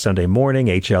 CBS Sunday Morning,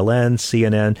 HLN,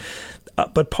 CNN.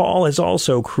 But Paul has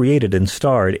also created and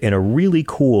starred in a really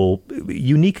cool,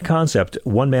 unique concept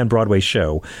one-man Broadway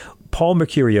show, Paul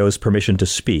Mercurio's Permission to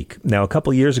Speak. Now, a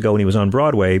couple of years ago when he was on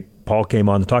Broadway, Paul came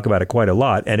on to talk about it quite a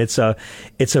lot. And it's a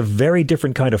very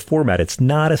different kind of format. It's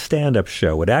not a stand-up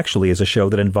show. It actually is a show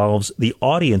that involves the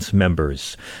audience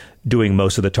members doing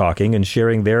most of the talking and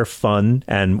sharing their fun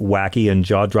and wacky and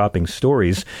jaw-dropping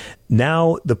stories.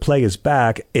 Now the play is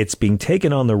back. It's being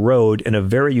taken on the road in a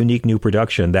very unique new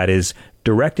production that is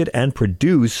directed and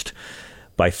produced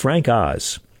by Frank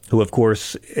Oz, who, of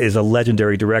course, is a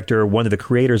legendary director, one of the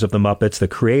creators of The Muppets, the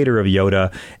creator of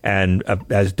Yoda, and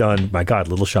has done, my God,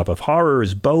 Little Shop of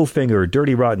Horrors, Bowfinger,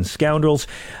 Dirty Rotten Scoundrels.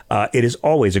 It is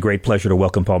always a great pleasure to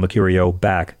welcome Paul Mercurio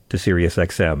back to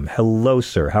SiriusXM. Hello,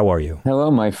 sir. How are you?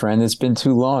 Hello, my friend. It's been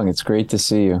too long. It's great to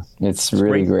see you. It's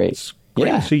really great. It's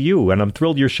great to see you, and I'm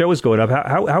thrilled your show is going up.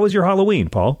 How was your Halloween,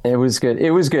 Paul? It was good.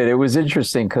 It was good. It was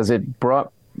interesting because it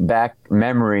brought back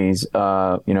memories,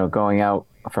 going out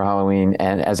for Halloween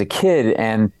and as a kid,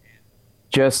 and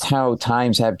just how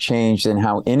times have changed and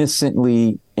how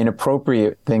innocently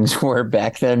inappropriate things were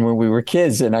back then when we were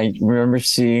kids. And I remember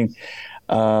seeing,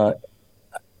 I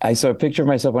saw a picture of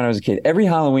myself when I was a kid. Every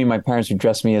Halloween, my parents would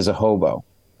dress me as a hobo.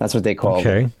 That's what they called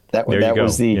it. That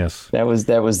was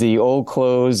the old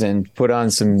clothes and put on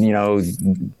some,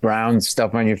 brown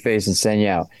stuff on your face and send you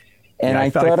out.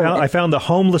 And yeah, I found the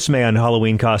homeless man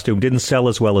Halloween costume didn't sell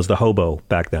as well as the hobo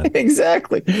back then.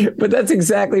 Exactly. But that's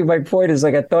exactly my point. Is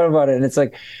like, I thought about it and it's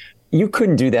like, you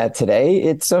couldn't do that today.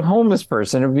 It's a homeless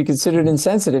person. It would be considered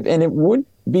insensitive, and it would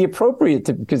be appropriate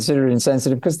to consider it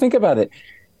insensitive, because think about it.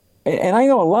 And I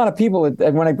know a lot of people,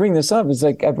 when I bring this up, it's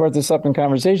like, I brought this up in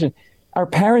conversation. Our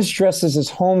parents dressed us as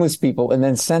homeless people and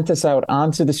then sent us out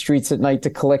onto the streets at night to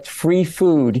collect free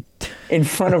food in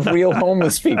front of real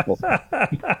homeless people.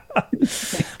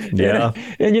 Yeah.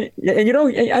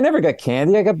 I never got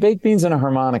candy. I got baked beans and a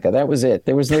harmonica. That was it.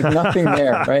 There was like nothing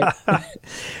there, right?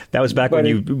 That was back when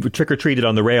you trick-or-treated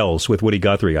on the rails with Woody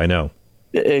Guthrie, I know.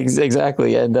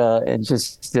 Exactly. And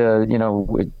just,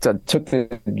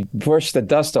 brushed the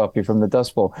dust off you from the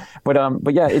Dust Bowl. But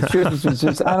yeah, it's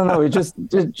just I don't know. It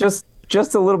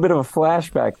just a little bit of a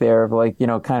flashback there of like,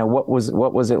 kind of what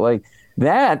was it like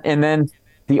that. And then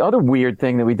the other weird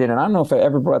thing that we did, and I don't know if I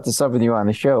ever brought this up with you on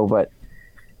the show, but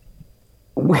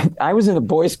I was in the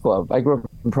boys club. I grew up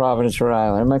in Providence, Rhode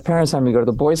Island, and my parents had me go to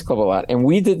the boys club a lot. And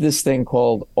we did this thing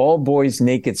called All Boys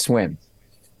Naked Swim.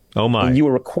 Oh my. And you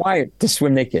were required to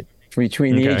swim naked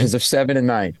between the ages of 7 and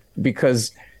 9,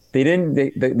 because They didn't.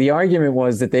 The argument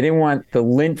was that they didn't want the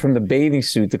lint from the bathing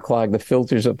suit to clog the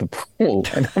filters of the pool.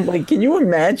 And I'm like, can you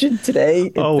imagine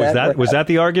today? Was that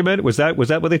the argument? Was that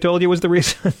what they told you was the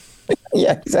reason?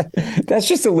 Yeah, exactly. That's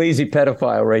just a lazy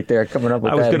pedophile right there coming up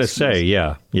with that. I was going to say,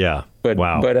 yeah. But,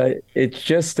 wow. But it's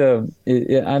just, I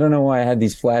don't know why I had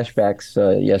these flashbacks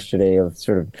yesterday of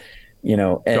sort of, I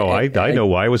know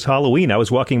why. It was Halloween. I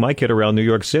was walking my kid around New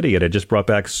York City, and it just brought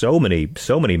back so many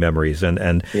memories. And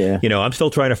I'm still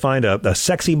trying to find a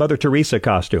sexy Mother Teresa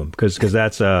costume because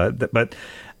that's. But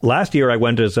last year I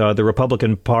went as the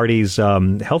Republican Party's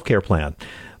healthcare plan,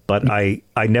 but I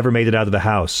never made it out of the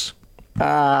house.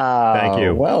 Thank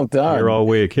you. Well done. Here all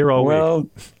week.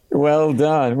 Well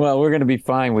done. Well, we're going to be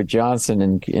fine with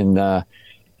Johnson in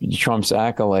Trump's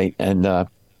acolyte, and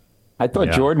I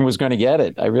thought Jordan was going to get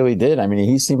it. I really did. I mean,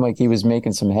 he seemed like he was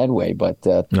making some headway, but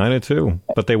I did too.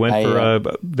 But they went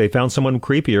they found someone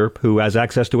creepier who has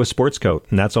access to a sports coat,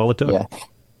 and that's all it took.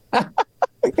 Yeah.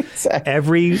 Exactly.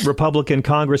 Every Republican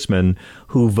congressman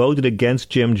who voted against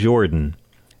Jim Jordan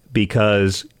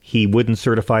because he wouldn't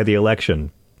certify the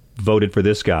election voted for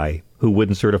this guy who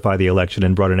wouldn't certify the election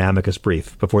and brought an amicus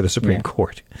brief before the Supreme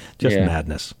Court. Just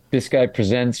madness. This guy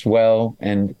presents well,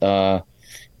 and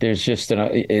there's just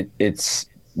they're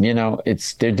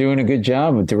doing a good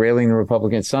job of derailing the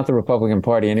Republican. It's not the Republican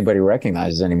Party anybody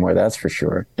recognizes anymore. That's for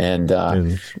sure. And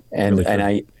really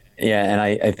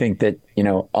I think that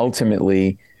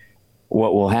ultimately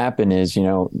what will happen is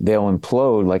they'll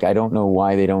implode. Like, I don't know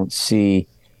why they don't see.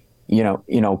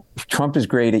 Trump is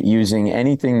great at using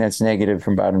anything that's negative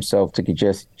about himself to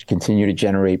just continue to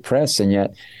generate press. And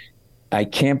yet I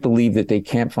can't believe that they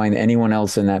can't find anyone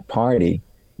else in that party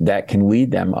that can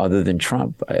lead them other than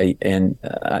Trump.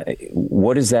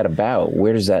 What is that about?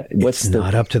 Where does that? It's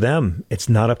not up to them. It's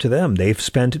not up to them. They've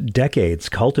spent decades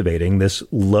cultivating this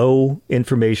low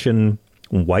information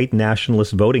white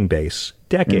nationalist voting base.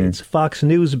 Decades. Fox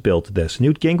News built this.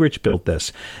 Newt Gingrich built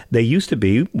this. They used to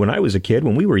be, when I was a kid,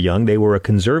 when we were young, they were a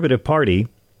conservative party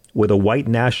with a white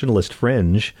nationalist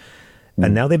fringe.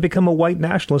 And now they've become a white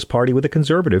nationalist party with a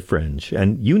conservative fringe.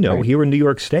 And here in New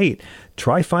York State,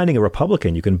 try finding a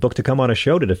Republican you can book to come on a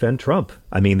show to defend Trump.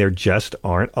 I mean, there just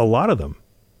aren't a lot of them.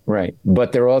 Right.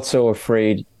 But they're also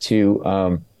afraid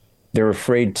to, they're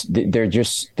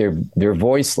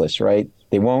voiceless, right?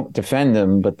 They won't defend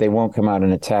them, but they won't come out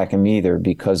and attack him either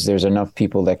because there's enough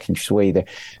people that can sway there.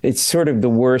 It's sort of the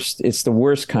worst. It's the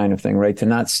worst kind of thing, right? To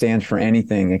not stand for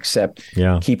anything except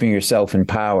keeping yourself in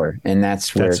power. And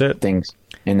that's where things get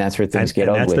ugly. And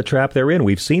that's the trap they're in.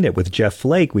 We've seen it with Jeff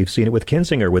Flake. We've seen it with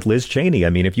Kinzinger, with Liz Cheney. I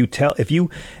mean, if you tell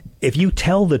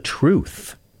the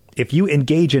truth, if you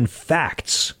engage in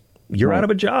facts, you're out of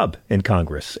a job in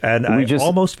Congress. And I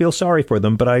almost feel sorry for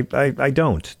them, but I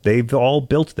don't. They've all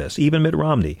built this. Even Mitt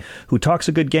Romney, who talks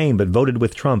a good game, but voted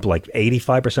with Trump like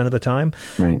 85% of the time.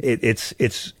 Right.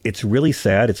 It's really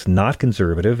sad. It's not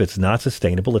conservative. It's not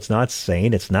sustainable. It's not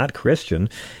sane. It's not Christian.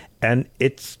 And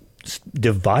it's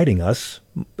dividing us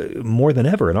more than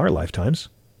ever in our lifetimes.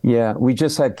 Yeah. We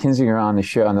just had Kinzinger on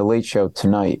the Late Show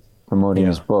tonight, promoting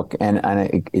his book. And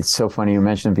it's so funny you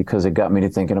mentioned it because it got me to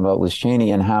thinking about Liz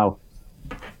Cheney and how,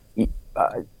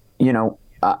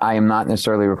 I am not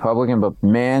necessarily a Republican, but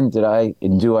man, do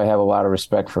I have a lot of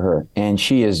respect for her. And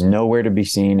she is nowhere to be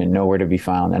seen and nowhere to be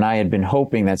found. And I had been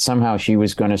hoping that somehow she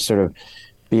was going to sort of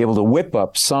be able to whip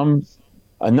up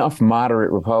enough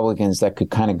moderate Republicans that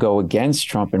could kind of go against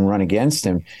Trump and run against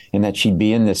him, and that she'd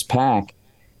be in this pack.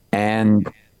 And,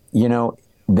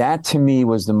 that to me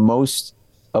was the most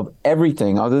of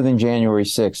everything other than January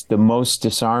 6th, the most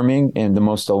disarming and the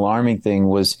most alarming thing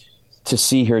was to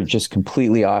see her just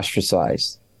completely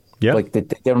ostracized. Yeah. Like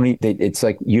it's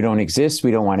like, you don't exist. We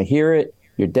don't want to hear it.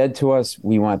 You're dead to us.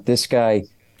 We want this guy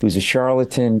who's a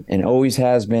charlatan and always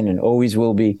has been and always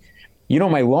will be.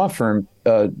 My law firm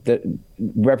that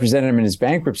represented him in his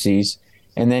bankruptcies.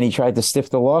 And then he tried to stiff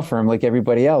the law firm like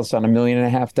everybody else on $1.5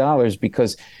 million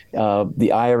because the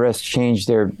IRS changed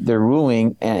their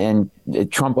ruling and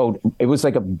Trump owed, it was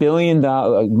like $1 billion,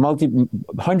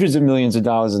 hundreds of millions of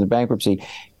dollars in the bankruptcy.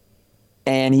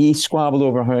 And he squabbled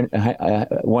over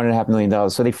 $1.5 million.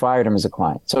 So they fired him as a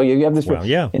client. So you have this. Well,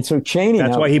 yeah. And so Cheney.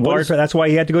 That's why he borrowed. That's why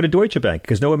he had to go to Deutsche Bank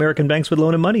because no American banks would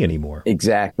loan him money anymore.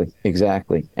 Exactly.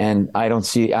 And I don't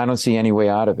see any way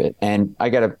out of it. And I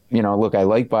got to, look, I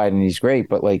like Biden. He's great.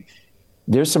 But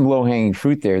there's some low hanging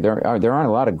fruit there. There aren't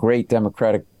a lot of great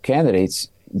Democratic candidates.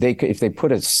 If they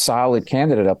put a solid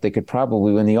candidate up, they could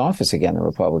probably win the office again, the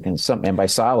Republicans. And by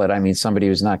solid, I mean somebody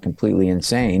who's not completely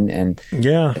insane and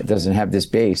doesn't have this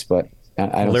base. But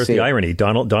I don't there's see the it. irony.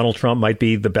 Donald Trump might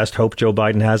be the best hope Joe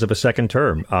Biden has of a second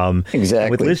term.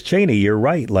 Exactly. With Liz Cheney, you're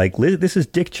right. Like this is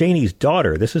Dick Cheney's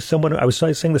daughter. This is someone, I was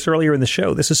saying this earlier in the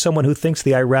show, this is someone who thinks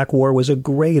the Iraq war was a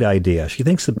great idea. She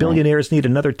thinks the billionaires need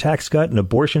another tax cut and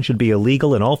abortion should be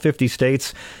illegal in all 50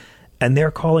 states. And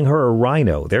they're calling her a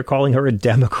rhino. They're calling her a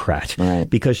Democrat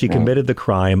because she committed the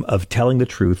crime of telling the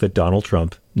truth that Donald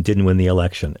Trump didn't win the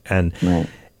election. And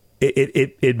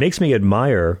it makes me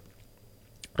admire.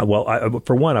 Well,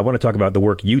 for one, I want to talk about the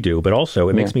work you do, but also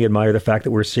it makes me admire the fact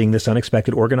that we're seeing this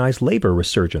unexpected organized labor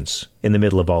resurgence in the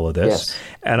middle of all of this. Yes.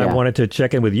 And I wanted to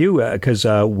check in with you because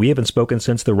we haven't spoken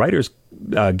since the Writers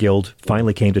Guild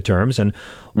finally came to terms. And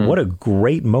what a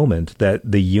great moment that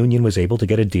the union was able to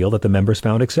get a deal that the members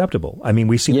found acceptable. I mean,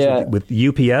 we see this with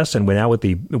UPS and now with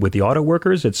the auto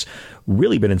workers. It's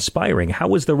really been inspiring. How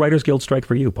was the Writers Guild strike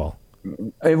for you, Paul?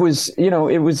 It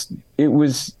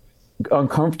was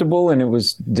uncomfortable and it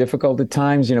was difficult at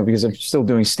times, because I'm still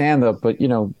doing stand up, but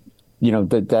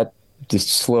that just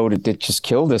slowed it. It just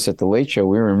killed us at the Late Show.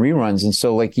 We were in reruns. And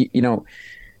so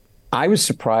I was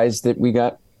surprised that we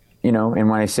got, and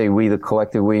when I say we, the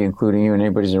collective we, including you and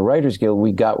everybody's in the Writers Guild,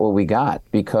 we got what we got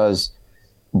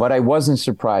but I wasn't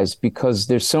surprised because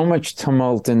there's so much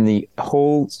tumult in the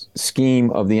whole scheme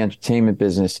of the entertainment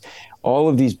business. All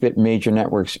of these major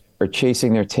networks are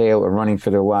chasing their tail or running for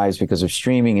their lives because of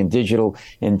streaming and digital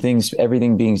and things,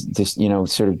 everything being just,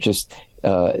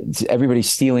 everybody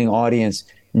stealing audience.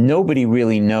 Nobody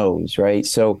really knows, right?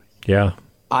 So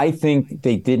I think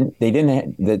that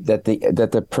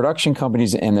the production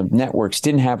companies and the networks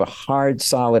didn't have a hard,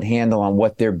 solid handle on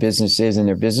what their business is and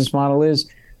their business model is.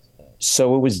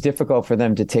 So it was difficult for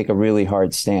them to take a really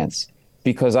hard stance.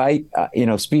 Because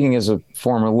speaking as a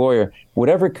former lawyer,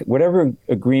 whatever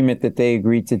agreement that they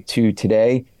agreed to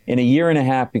today, in a year and a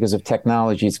half, because of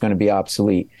technology, it's going to be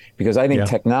obsolete. Because I think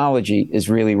technology is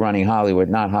really running Hollywood,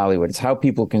 not Hollywood. It's how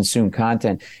people consume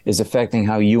content is affecting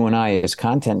how you and I, as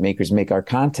content makers, make our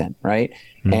content, right?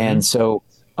 Mm-hmm. And so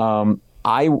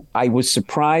I was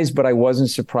surprised, but I wasn't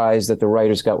surprised that the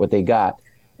writers got what they got,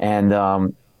 and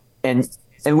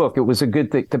look, it was a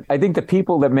good thing. I think the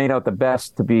people that made out the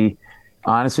best, to be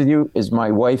honest with you, is my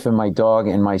wife and my dog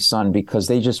and my son, because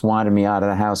they just wanted me out of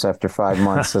the house after 5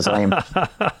 months.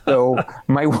 So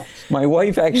my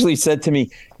wife actually said to me,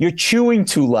 "You're chewing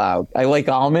too loud." I like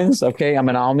almonds. Okay. I'm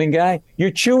an almond guy. "You're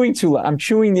chewing too loud."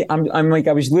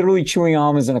 I was literally chewing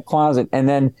almonds in a closet. And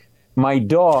then my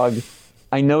dog,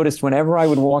 I noticed whenever I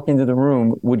would walk into the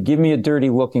room, would give me a dirty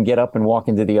look and get up and walk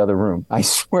into the other room. I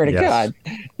swear to God.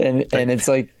 And it's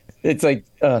like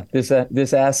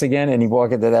this ass again, and he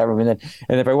walk into that room, and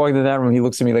if I walk into that room, he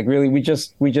looks at me like, "Really, we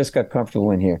just got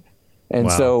comfortable in here." And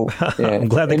so I'm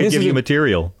glad they could give you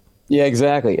material. Yeah,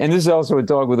 exactly. And this is also a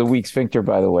dog with a weak sphincter,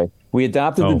 by the way. We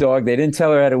adopted the dog. They didn't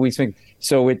tell her had a weak sphincter,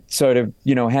 so it sort of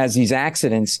has these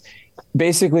accidents.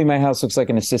 Basically, my house looks like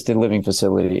an assisted living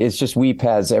facility. It's just wee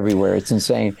pads everywhere. It's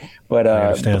insane. But I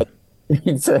understand.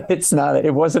 It's not.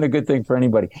 It wasn't a good thing for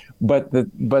anybody. But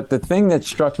the thing that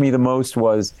struck me the most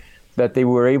was that they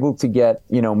were able to get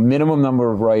minimum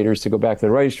number of writers to go back to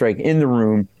the writer's strike in the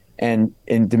room and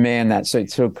demand that.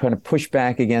 So kind of push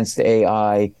back against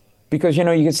AI, because you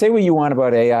can say what you want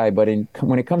about AI, but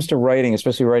when it comes to writing,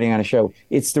 especially writing on a show,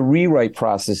 it's the rewrite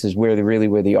process is where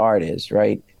the art is,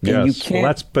 right? And yes. you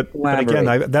can't. But again,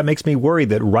 that makes me worried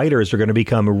that writers are going to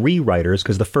become rewriters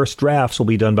because the first drafts will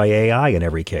be done by AI in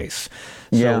every case.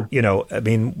 So,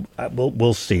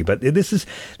 we'll see. But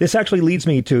this actually leads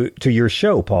me to your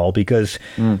show, Paul, because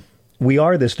we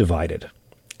are this divided.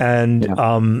 And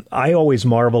I always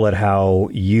marvel at how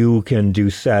you can do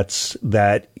sets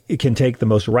that can take the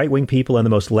most right-wing people and the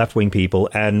most left-wing people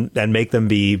and make them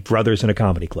be brothers in a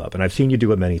comedy club. And I've seen you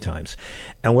do it many times.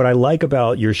 And what I like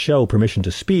about your show, Permission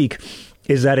to Speak,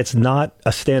 is that it's not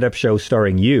a stand-up show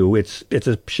starring you. It's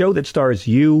a show that stars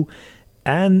you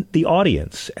and the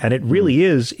audience. And it really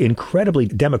is incredibly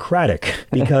democratic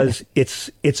because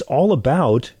it's all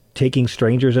about taking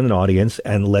strangers in an audience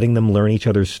and letting them learn each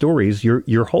other's stories.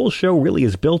 Your whole show really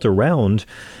is built around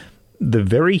the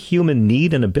very human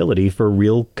need and ability for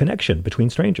real connection between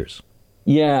strangers.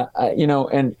 Yeah,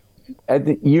 and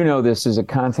this as a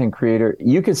content creator,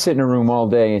 you could sit in a room all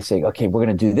day and say, okay, we're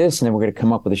going to do this, and then we're going to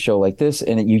come up with a show like this,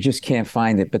 and you just can't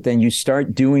find it. But then you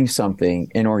start doing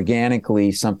something, and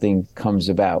organically something comes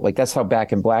about. Like that's how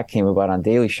Back in Black came about on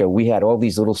Daily Show. We had all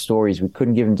these little stories. We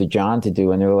couldn't give them to John to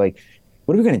do, and they were like,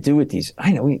 what are we going to do with these?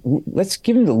 I know, let's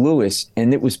give them to Lewis.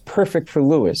 And it was perfect for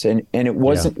Lewis. And it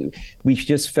wasn't, we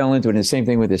just fell into it. And the same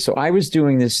thing with this. So I was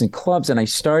doing this in clubs, and I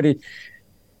started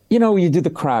you do the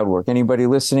crowd work. Anybody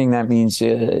listening, that means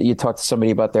you talk to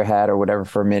somebody about their hat or whatever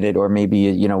for a minute, or maybe,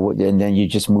 and then you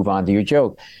just move on to your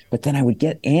joke. But then I would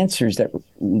get answers that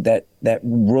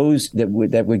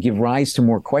would give rise to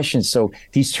more questions. So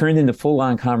these turned into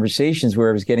full-on conversations where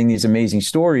I was getting these amazing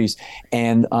stories.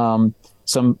 And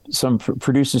some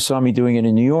producers saw me doing it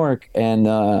in New York, and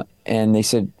they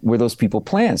said, "Were those people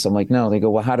plants?" I'm like, "No." They go,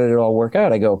 "Well, how did it all work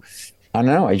out?" I go, "I don't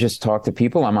know. I just talk to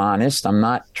people. I'm honest. I'm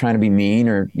not trying to be mean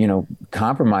or,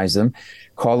 compromise them.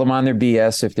 Call them on their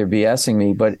BS if they're BSing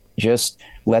me, but just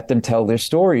let them tell their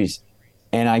stories."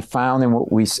 And I found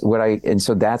and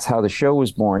so that's how the show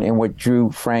was born. And what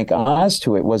drew Frank Oz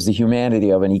to it was the humanity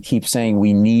of it. And he keeps saying,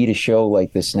 we need a show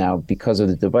like this now because of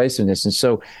the divisiveness. And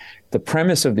so the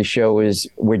premise of the show is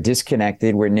we're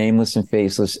disconnected, we're nameless and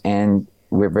faceless, and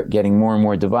we're getting more and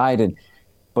more divided.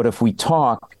 But if we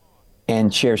talk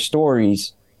and share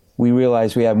stories, we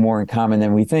realize we have more in common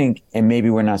than we think, and maybe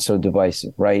we're not so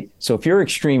divisive, right? So if you're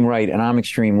extreme right and I'm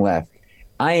extreme left,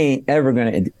 I ain't ever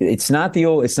gonna. It's not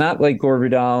like Gore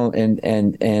Vidal and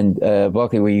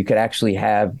Buckley, where you could actually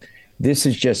have. This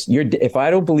is just if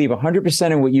I don't believe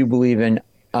 100% in what you believe in,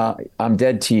 I'm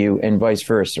dead to you, and vice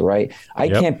versa, right? I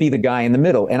can't be the guy in the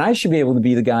middle, and I should be able to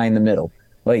be the guy in the middle.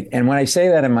 And when I say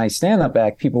that in my stand-up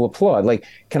act, people applaud.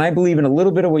 Can I believe in a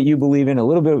little bit of what you believe in, a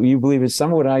little bit of what you believe in,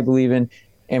 some of what I believe in,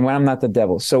 and when I'm not the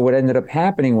devil. So what ended up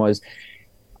happening was,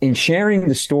 in sharing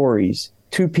the stories,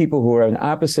 two people who are on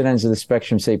opposite ends of the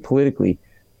spectrum, say politically,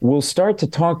 will start to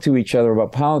talk to each other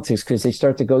about politics because they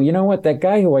start to go, you know what, that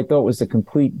guy who I thought was the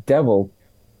complete devil,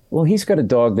 well, he's got a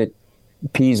dog that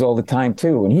pees all the time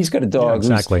too, and he's got a dog.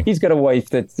 He's got a wife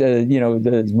that's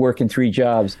that's working 3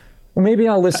 jobs. Well, maybe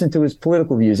I'll listen to his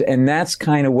political views. And that's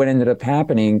kind of what ended up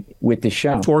happening with the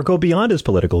show. Or go beyond his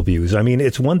political views. I mean,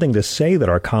 it's one thing to say that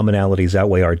our commonalities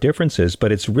outweigh our differences,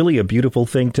 but it's really a beautiful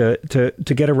thing to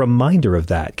get a reminder of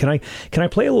that. Can I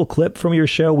play a little clip from your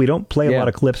show? We don't play a lot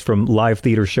of clips from live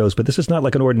theater shows, but this is not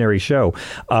like an ordinary show.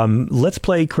 Let's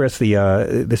play, Chris,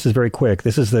 this is very quick.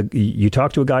 This is you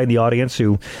talked to a guy in the audience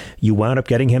who you wound up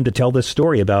getting him to tell this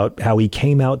story about how he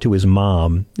came out to his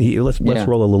mom. Let's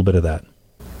roll a little bit of that.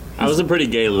 I was a pretty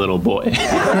gay little boy.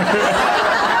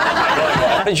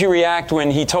 How did you react when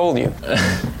he told you?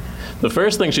 The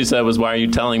first thing she said was, "Why are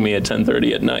you telling me at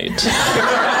 10:30 at night?"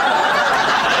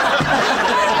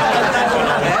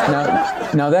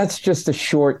 Now that's just a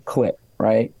short clip,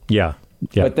 right? Yeah.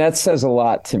 But that says a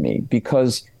lot to me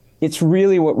because it's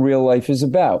really what real life is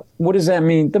about. What does that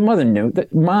mean? The mother knew. The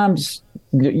mom's,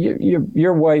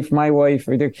 your wife, my wife,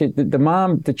 or their kid, the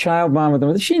mom, the child mom with the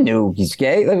mother, she knew he's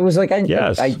gay. It was like, I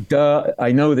know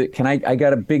that. I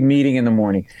got a big meeting in the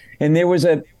morning, and I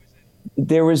get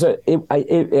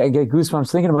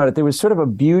goosebumps thinking about it. There was sort of a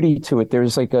beauty to it. There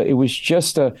was it was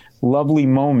just a lovely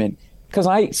moment because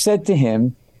I said to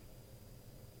him,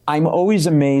 I'm always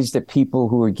amazed that people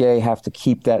who are gay have to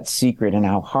keep that secret and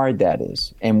how hard that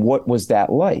is. And what was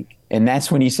that like? And that's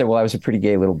when he said, well, I was a pretty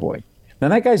gay little boy. Now,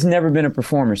 that guy's never been a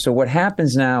performer. So what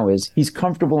happens now is he's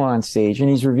comfortable on stage and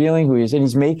he's revealing who he is and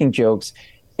he's making jokes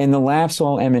and the laughs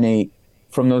all emanate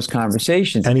from those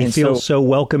conversations. And he feels so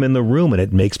welcome in the room and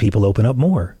it makes people open up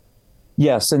more.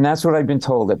 Yes, and that's what I've been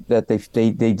told that they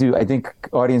do. I think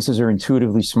audiences are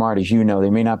intuitively smart, as you know.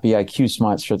 They may not be IQ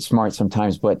smart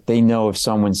sometimes, but they know if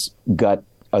someone's got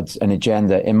an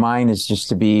agenda. And mine is just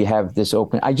to have this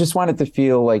open. I just want it to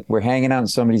feel like we're hanging out in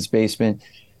somebody's basement,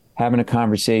 having a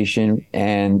conversation,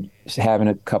 and having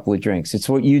a couple of drinks. It's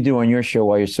what you do on your show.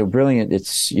 While you're so brilliant,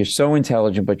 you're so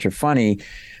intelligent, but you're funny.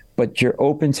 But you're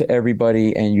open to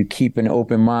everybody, and you keep an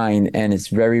open mind. And it's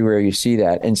very rare you see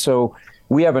that. And so.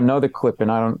 We have another clip, and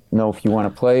I don't know if you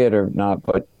want to play it or not,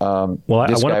 but I want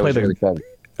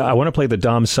to play the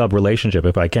Dom sub relationship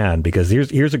if I can, because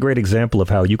here's a great example of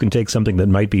how you can take something that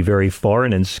might be very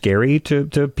foreign and scary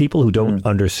to people who don't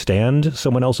understand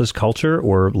someone else's culture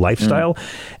or lifestyle,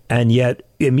 and yet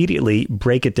immediately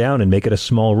break it down and make it a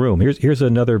small room. Here's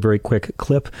another very quick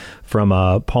clip from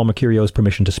Paul Mercurio's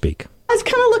Permission to Speak. I was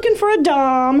kind of looking for a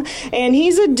dom, and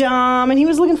he's a dom, and he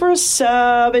was looking for a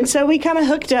sub, and so we kind of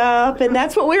hooked up, and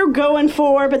that's what we were going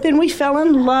for, but then we fell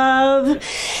in love,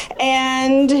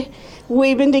 and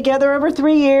we've been together over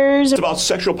 3 years. It's about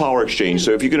sexual power exchange,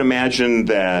 so if you can imagine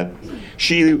that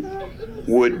she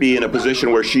would be in a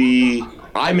position where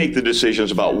I make the decisions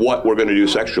about what we're going to do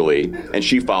sexually, and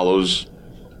she follows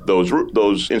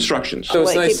those instructions. So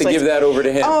it's nice to give that over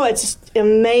to him. Oh, it's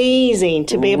amazing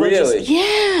to be able to just,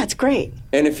 yeah, it's great.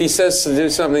 And if he says to do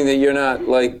something that you're not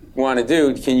want to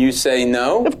do, can you say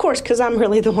no? Of course, because I'm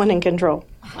really the one in control.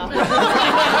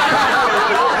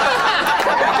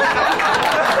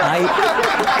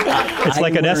 It's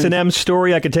like an S&M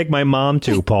story I could take my mom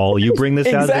to, Paul. You bring this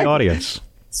out to the audience.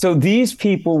 So these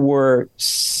people were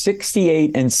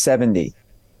 68 and 70.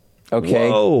 Okay.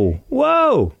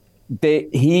 Whoa.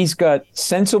 He's got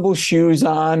sensible shoes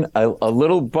on, a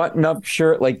little button-up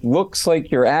shirt, like looks like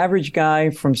your average guy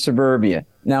from suburbia.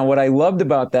 Now, what I loved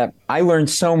about that, I learned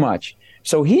so much.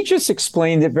 So he just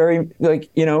explained it very, like,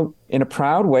 you know, in a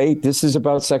proud way. This is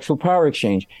about sexual power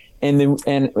exchange,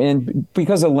 and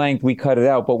because of length, we cut it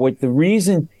out. But what the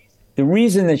reason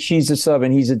that she's a sub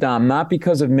and he's a dom, not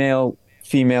because of male,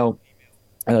 female,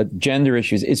 gender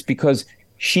issues, it's because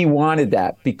she wanted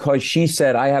that, because she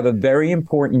said, I have a very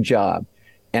important job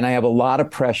and I have a lot of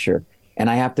pressure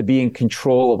and I have to be in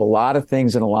control of a lot of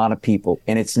things and a lot of people.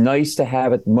 And it's nice to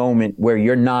have a moment where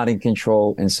you're not in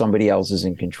control and somebody else is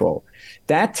in control.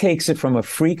 That takes it from a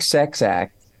freak sex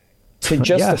act to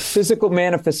just a physical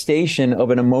manifestation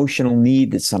of an emotional need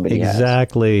that somebody has.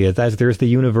 Exactly. There's the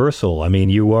universal. I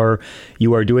mean, you are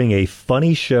doing a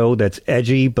funny show that's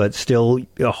edgy but still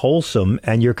wholesome,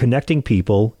 and you're connecting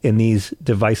people in these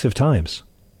divisive times.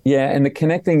 Yeah, and the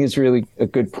connecting is really a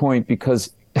good point,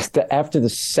 because after the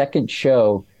second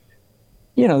show,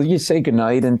 you know, you say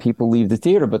goodnight and people leave the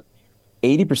theater, but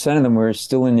 80% of them were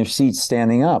still in their seats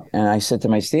standing up. And I said to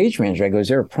my stage manager, I go, is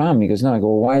there a problem? He goes, no. I go,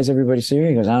 well, why is everybody so here?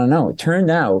 He goes, I don't know. It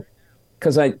turned out,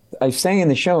 because I sang in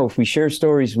the show, if we share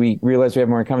stories, we realize we have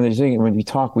more in common than anything. When we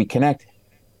talk, we connect.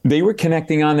 They were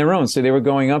connecting on their own. So they were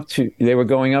going up to,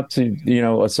 you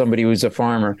know, somebody who's a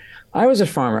farmer. I was a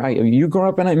farmer. You grew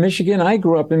up in Michigan. I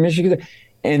grew up in Michigan.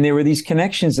 And there were these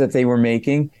connections that they were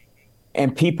making,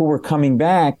 and people were coming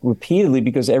back repeatedly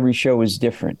because every show is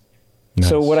different. Nice.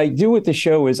 So what I do with the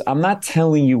show is I'm not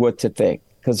telling you what to think,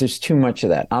 because there's too much of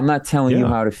that. I'm not telling you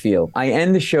how to feel. I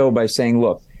end the show by saying,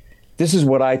 look, this is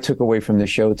what I took away from the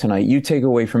show tonight. You take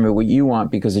away from it what you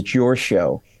want, because it's your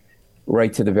show,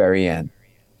 right to the very end.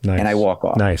 Nice. And I walk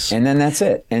off. Nice. And then that's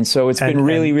it. And so it's been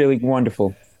really, really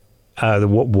wonderful. The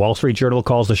Wall Street Journal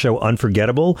calls the show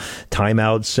unforgettable. Time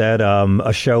Out said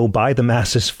a show by the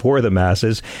masses for the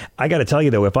masses. I got to tell you,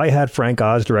 though, if I had Frank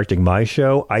Oz directing my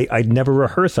show, I'd never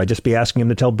rehearse. I'd just be asking him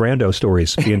to tell Brando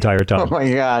stories the entire time. Oh,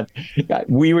 my God.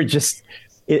 We were just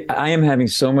I am having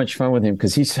so much fun with him,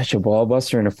 because he's such a ball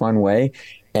buster in a fun way.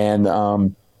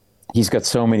 And he's got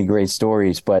so many great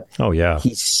stories, but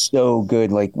he's so good.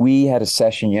 Like, we had a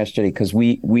session yesterday, because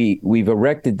we've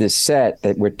erected this set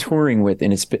that we're touring with,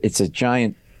 and it's a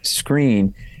giant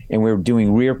screen, and we're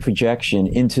doing rear projection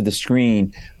into the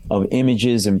screen of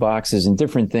images and boxes and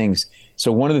different things.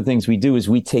 So one of the things we do is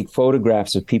we take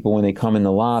photographs of people when they come in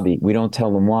the lobby. We don't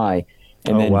tell them why.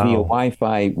 And then via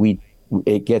Wi-Fi,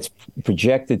 it gets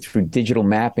projected through digital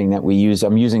mapping that we use.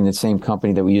 I'm using the same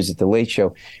company that we use at The Late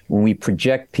Show. When we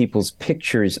project people's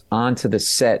pictures onto the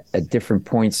set at different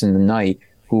points in the night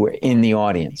who are in the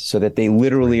audience, so that they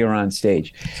literally are on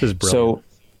stage. This is brilliant.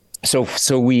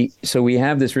 So we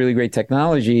have this really great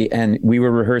technology, and we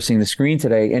were rehearsing the screen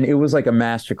today, and it was like a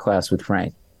master class with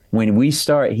Frank. When we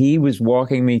start, he was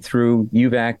walking me through,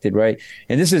 you've acted, right?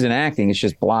 And this isn't acting, it's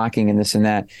just blocking and this and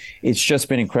that. It's just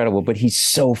been incredible. But he's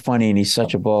so funny, and he's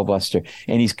such a ball buster.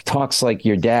 And he talks like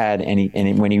your dad,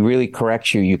 and when he really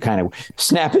corrects you, you kind of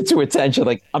snap it to attention,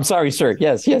 like, I'm sorry, sir.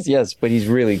 Yes. But he's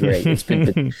really great. It's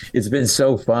been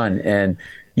so fun. And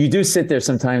you do sit there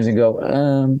sometimes and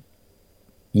go,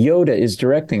 Yoda is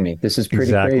directing me. This is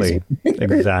pretty crazy.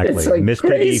 Exactly. Like Mr.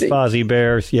 crazy. E, Fozzie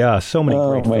Bears. Yeah, so many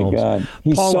great films. Oh, my God.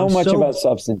 He's Paul, so much about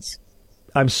substance.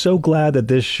 I'm so glad that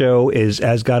this show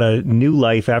has got a new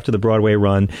life after the Broadway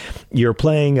run. You're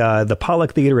playing the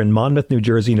Pollock Theater in Monmouth, New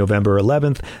Jersey, November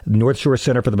 11th, North Shore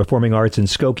Center for the Performing Arts in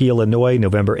Skokie, Illinois,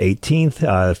 November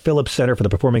 18th, Phillips Center for the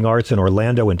Performing Arts in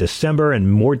Orlando in December, and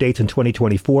more dates in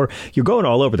 2024. You're going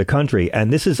all over the country,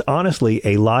 and this is honestly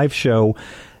a live show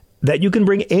that you can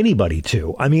bring anybody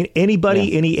to. I mean,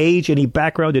 anybody, any age, any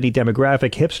background, any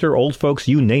demographic, hipster, old folks,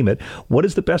 you name it. What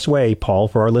is the best way, Paul,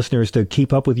 for our listeners to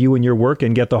keep up with you and your work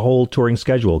and get the whole touring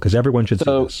schedule? Because everyone should see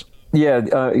this. Yeah,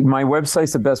 my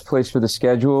website's the best place for the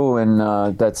schedule,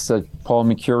 and that's Paul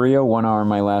Mercurio, 1 hour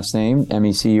my last name,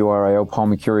 MECURIO,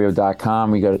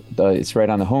 paulmercurio.com. We got it's right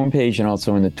on the homepage and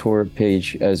also in the tour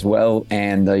page as well,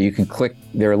 and you can click.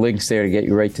 There are links there to get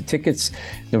you right to tickets.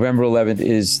 November 11th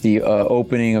is the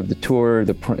opening of the tour,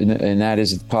 and that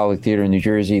is at the Pollock Theater in New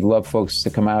Jersey. Love folks to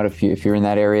come out if you're in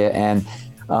that area. And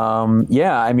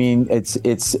I mean,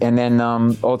 it's and then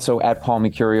also at Paul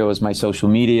Mercurio is my social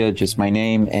media, just my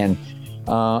name, and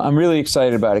I'm really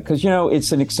excited about it, because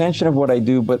it's an extension of what I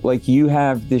do, but like, you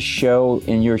have this show,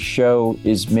 and your show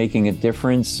is making a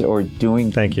difference or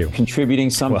contributing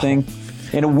something.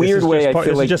 in a weird way, I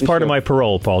feel like just part of my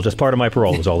parole, Paul. Just part of my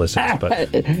parole is all this is. But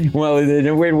well, in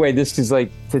a weird way, this is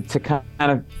like to kind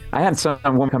of. I had some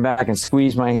woman come back and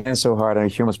squeeze my hand so hard,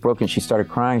 and she almost broke it. She started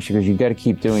crying. She goes, "You got to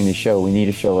keep doing the show. We need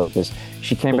a show like this."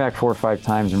 She came back 4 or 5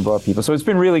 times and brought people. So it's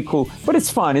been really cool. But it's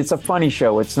fun. It's a funny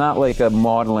show. It's not like a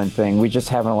maudlin thing. We're just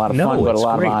having a lot of fun, but a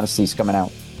lot of honesty's coming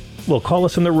out. Well, call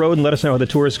us on the road and let us know how the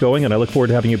tour is going, and I look forward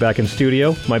to having you back in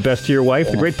studio. My best to your wife,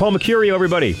 the great Paul Mercurio,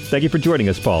 everybody. Thank you for joining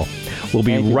us, Paul. We'll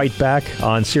be right back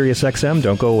on Sirius XM.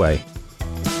 Don't go away.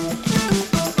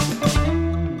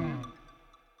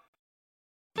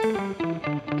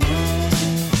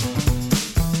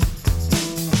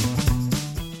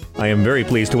 I am very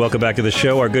pleased to welcome back to the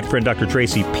show our good friend Dr.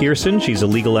 Tracy Pearson. She's a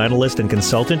legal analyst and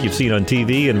consultant you've seen on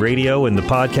TV and radio and the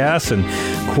podcasts and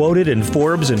quoted in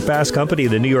Forbes and Fast Company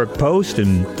and the New York Post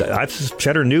and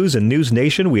Cheddar News and News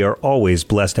Nation. We are always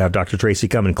blessed to have Dr. Tracy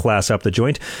come and class up the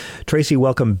joint. Tracy,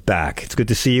 welcome back. It's good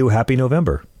to see you. Happy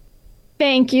November.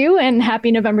 Thank you, and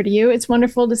happy November to you. It's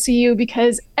wonderful to see you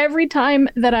because every time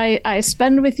that I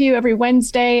spend with you, every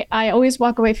Wednesday, I always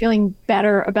walk away feeling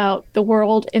better about the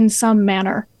world in some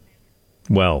manner.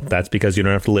 Well, that's because you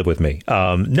don't have to live with me.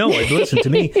 No, listen, to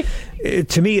me,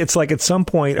 it's like at some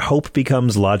point, hope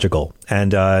becomes logical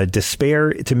and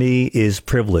despair to me is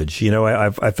privilege. You know,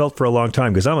 I've felt for a long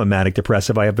time because I'm a manic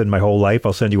depressive. I have been my whole life.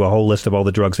 I'll send you a whole list of all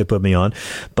the drugs they put me on.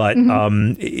 But,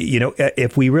 you know,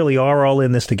 if we really are all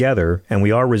in this together and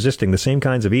we are resisting the same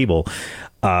kinds of evil,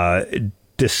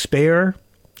 despair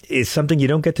is something you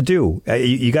don't get to do.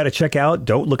 You got to check out.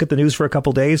 Don't look at the news for a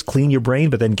couple days, clean your brain,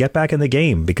 but then get back in the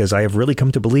game, because I have really come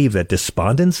to believe that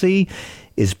despondency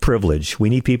is privilege. We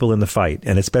need people in the fight,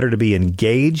 and it's better to be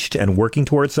engaged and working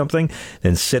towards something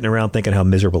than sitting around thinking how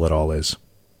miserable it all is.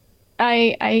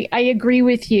 I agree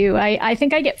with you. I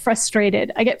think I get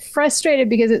frustrated. I get frustrated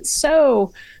because it's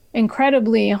so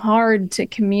incredibly hard to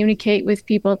communicate with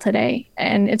people today.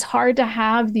 And it's hard to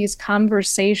have these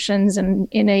conversations in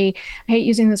a, I hate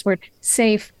using this word,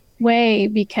 safe way,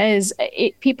 because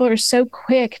people are so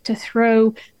quick to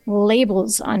throw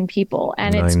labels on people.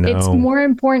 And it's more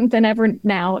important than ever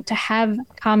now to have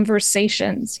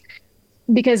conversations,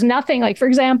 because nothing, like, for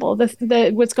example,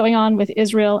 the what's going on with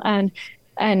Israel and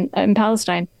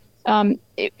Palestine,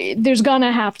 there's going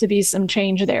to have to be some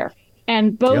change there.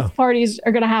 And both parties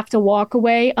are going to have to walk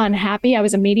away unhappy. I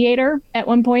was a mediator at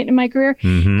one point in my career.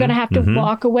 Going to have to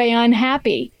walk away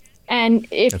unhappy. And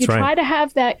if you try to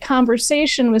have that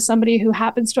conversation with somebody who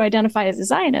happens to identify as a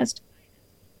Zionist,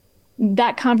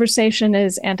 that conversation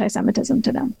is anti-Semitism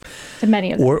to them, to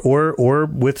many of them. Or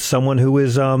with someone who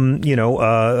is,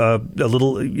 a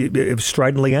little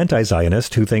stridently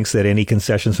anti-Zionist, who thinks that any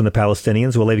concessions from the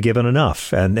Palestinians, well, they've given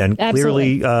enough. And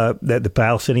clearly that the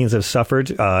Palestinians have suffered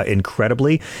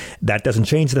incredibly. That doesn't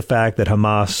change the fact that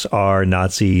Hamas are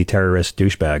Nazi terrorist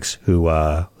douchebags who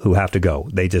have to go.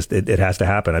 They just, it has to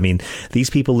happen. I mean,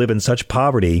 these people live in such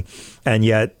poverty, and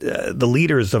yet the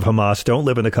leaders of Hamas don't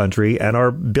live in the country and are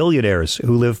billionaires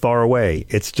who live far away.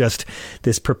 It's just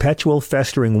this perpetual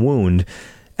festering wound,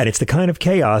 and it's the kind of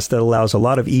chaos that allows a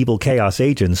lot of evil chaos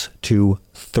agents to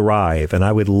thrive. And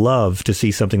I would love to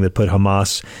see something that put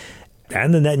Hamas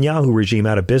and the Netanyahu regime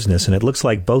out of business, and it looks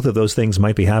like both of those things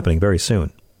might be happening very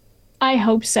soon. I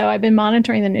hope so. I've been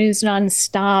monitoring the news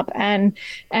nonstop, and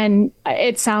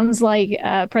it sounds like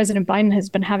President Biden has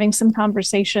been having some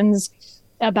conversations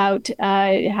about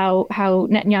how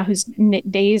Netanyahu's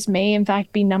days may, in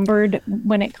fact, be numbered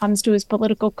when it comes to his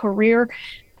political career.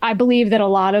 I believe that a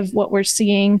lot of what we're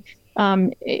seeing,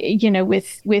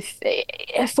 with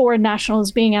foreign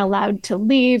nationals being allowed to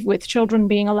leave, with children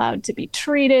being allowed to be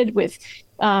treated, with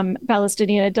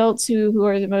Palestinian adults who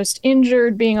are the most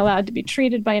injured being allowed to be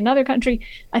treated by another country,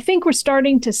 I think we're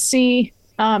starting to see,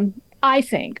 President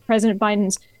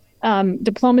Biden's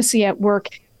diplomacy at work,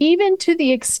 even to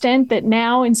the extent that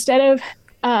now, instead of,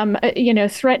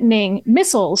 threatening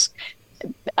missiles,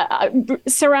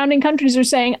 surrounding countries are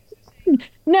saying,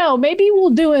 no, maybe we'll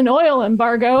do an oil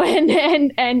embargo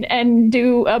and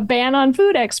do a ban on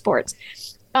food exports,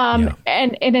 and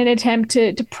in an attempt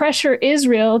to pressure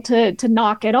Israel to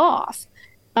knock it off.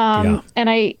 And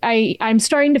I'm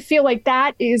starting to feel like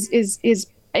that is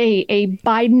a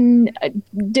Biden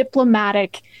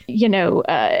diplomatic,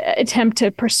 attempt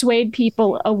to persuade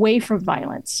people away from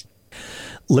violence.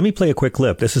 Let me play a quick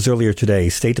clip. This is earlier today.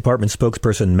 State Department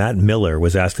spokesperson Matt Miller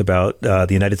was asked about the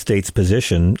United States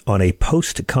position on a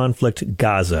post-conflict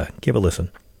Gaza. Give a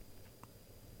listen.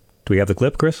 Do we have the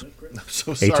clip, Chris? I'm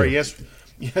so sorry.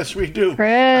 Yes, we do.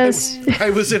 Chris. I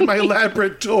was in my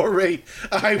laboratory.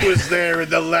 I was there in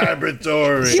the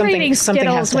laboratory. Something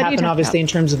has to happen, obviously, in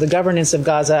terms of the governance of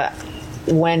Gaza.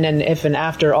 when and if and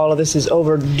after all of this is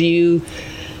over, do you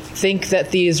think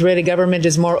that the Israeli government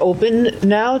is more open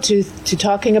now to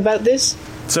talking about this?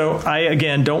 So I,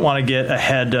 again, don't want to get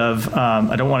ahead of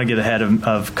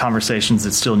of conversations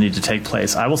that still need to take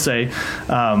place. I will say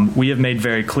we have made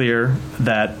very clear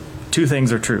that two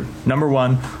things are true. Number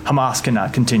one, Hamas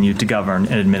cannot continue to govern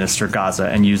and administer Gaza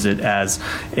and use it as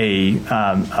a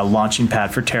launching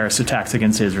pad for terrorist attacks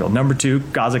against Israel. Number two,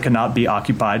 Gaza cannot be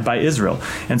occupied by Israel.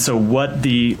 And so what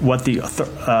the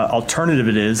alternative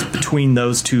it is between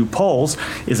those two poles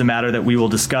is a matter that we will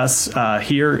discuss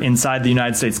here inside the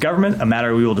United States government, a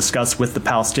matter we will discuss with the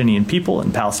Palestinian people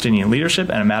and Palestinian leadership,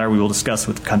 and a matter we will discuss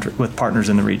with partners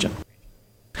in the region.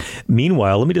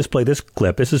 Meanwhile, let me just play this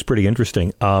clip. This is pretty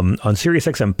interesting. On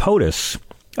SiriusXM POTUS,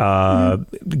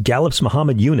 Gallup's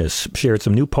Muhammad Yunus shared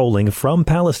some new polling from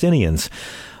Palestinians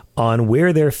on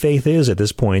where their faith is at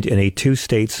this point in a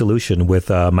two-state solution with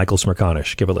Michael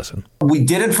Smerconish. Give a listen. We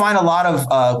didn't find a lot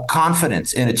of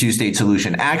confidence in a two-state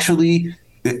solution. Actually,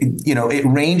 it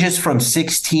ranges from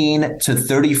 16 to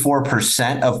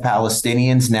 34% of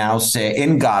Palestinians now say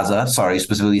in Gaza,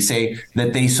 specifically say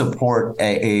that they support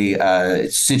a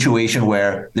situation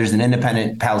where there's an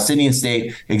independent Palestinian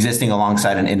state existing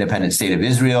alongside an independent state of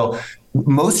Israel.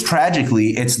 Most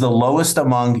tragically, it's the lowest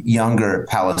among younger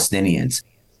Palestinians.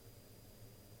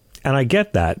 And I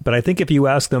get that. But I think if you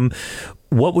ask them,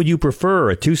 what would you prefer,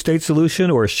 a two-state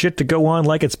solution or shit to go on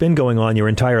like it's been going on your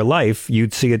entire life,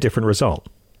 you'd see a different result.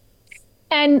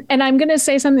 And I'm going to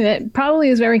say something that probably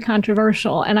is very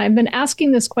controversial. And I've been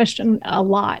asking this question a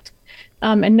lot.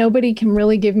 And nobody can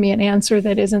really give me an answer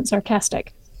that isn't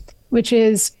sarcastic, which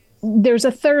is there's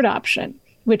a third option,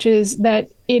 which is that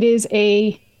it is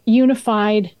a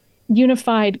unified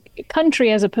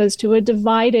country as opposed to a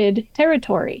divided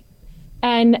territory.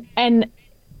 And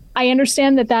I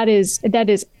understand that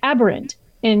is aberrant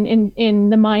in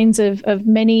the minds of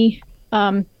many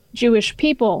Jewish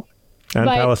people. And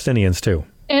Palestinians, too.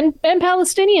 And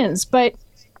Palestinians. But,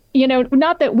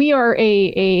 not that we are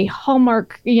a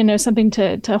hallmark, something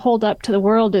to hold up to the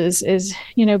world is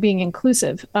being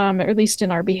inclusive, or at least in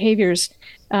our behaviors,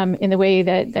 in the way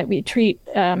that we treat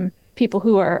people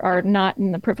who are not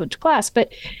in the privileged class.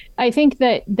 But I think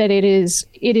that it is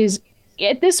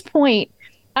at this point,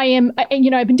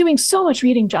 I've been doing so much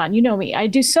reading, John. You know me. I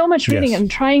do so much reading. Yes.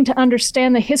 And trying to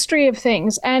understand the history of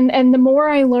things. And the more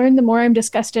I learn, the more I'm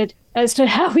disgusted as to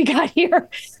how we got here.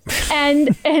 And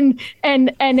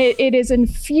it is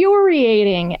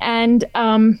infuriating. And,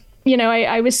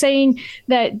 I was saying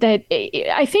that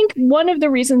I think one of the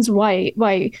reasons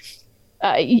why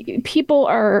people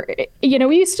are,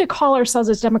 we used to call ourselves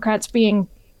as Democrats being,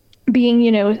 we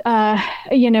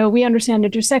understand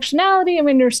intersectionality and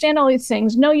we understand all these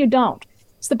things. No, you don't.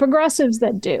 It's the progressives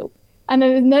that do.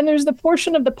 And then there's the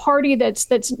portion of the party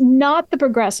that's not the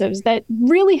progressives that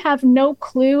really have no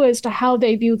clue as to how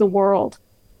they view the world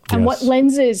and what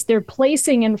lenses they're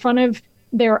placing in front of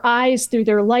their eyes through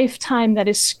their lifetime that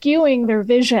is skewing their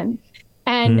vision.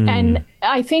 And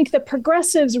I think the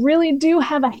progressives really do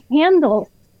have a handle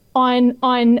on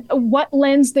what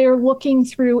lens they're looking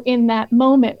through in that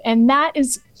moment. And that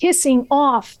is kissing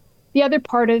off the other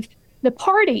part of the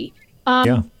party.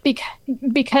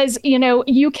 Because,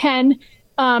 you can,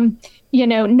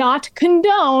 not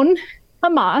condone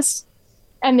Hamas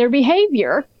and their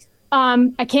behavior.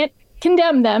 I can't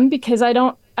condemn them because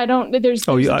there's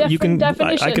a different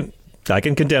definition. I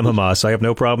can condemn Hamas. I have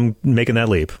no problem making that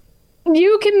leap.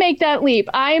 You can make that leap.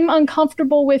 I'm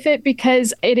uncomfortable with it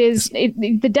because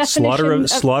the definition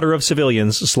slaughter of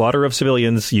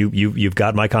civilians. You've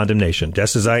got my condemnation.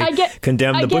 Just as I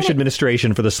condemn the Bush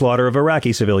administration for the slaughter of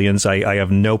Iraqi civilians, I have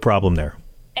no problem there.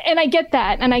 And I get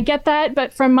that.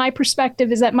 But from my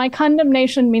perspective, is that my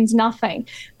condemnation means nothing.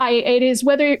 It is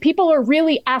whether people are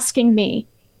really asking me,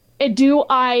 do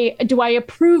I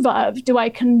approve of, do I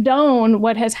condone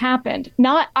what has happened?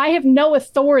 I have no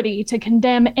authority to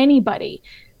condemn anybody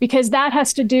because that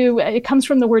has to do, it comes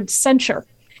from the word censure.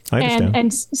 I understand.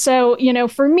 And so,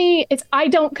 for me, I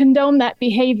don't condone that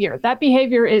behavior. That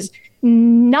behavior is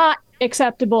not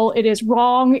acceptable. It is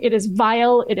wrong. It is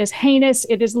vile. It is heinous.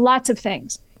 It is lots of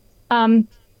things.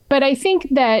 But I think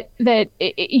that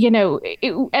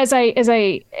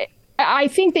I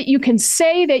think that you can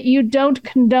say that you don't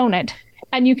condone it,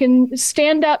 and you can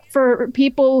stand up for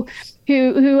people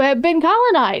who have been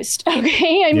colonized.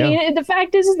 Okay, I mean, the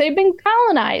fact is they've been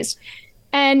colonized,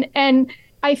 and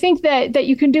I think that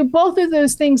you can do both of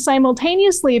those things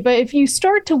simultaneously. But if you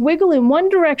start to wiggle in one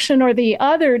direction or the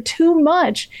other too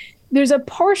much, there's a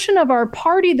portion of our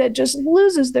party that just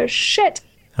loses their shit.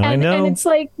 I know. And it's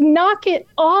like, knock it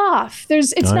off.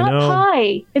 It's not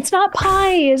pie. It's not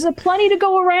pie. There's plenty to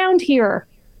go around here.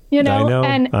 You know.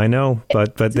 I know.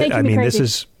 But I mean,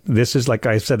 this is like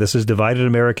I said, this is divided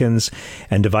Americans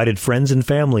and divided friends and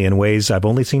family in ways I've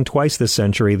only seen twice this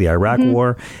century: the Iraq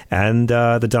War and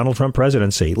the Donald Trump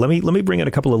presidency. Let me bring in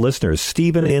a couple of listeners.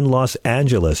 Stephen in Los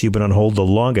Angeles, you've been on hold the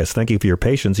longest. Thank you for your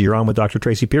patience. You're on with Dr.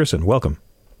 Tracy Pearson. Welcome.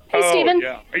 Hey, Stephen.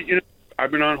 Yeah.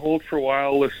 I've been on hold for a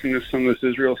while listening to some of this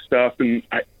Israel stuff, and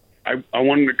I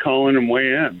wanted to call in and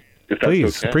weigh in. If that's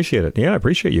Please, okay. appreciate it. Yeah, I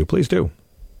appreciate you. Please do.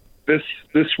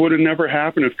 This would have never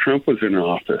happened if Trump was in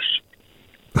office.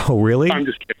 Oh, really? I'm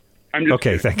just kidding.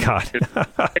 Okay, thank God.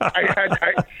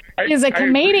 He's a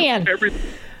comedian.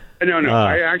 No.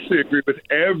 I actually agree with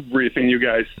everything you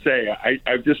guys say.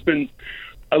 I've just been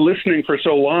listening for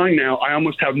so long now. I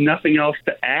almost have nothing else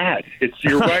to add.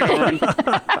 You're right on.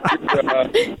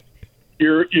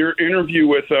 Your interview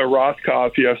with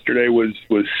Roscoff yesterday was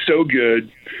so good.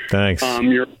 Thanks.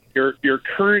 Your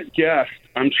current guest.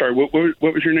 I'm sorry. What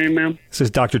was your name, ma'am? This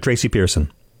is Dr. Tracy Pearson.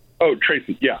 Oh,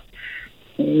 Tracy. Yeah.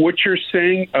 What you're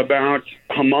saying about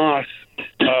Hamas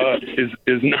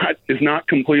is not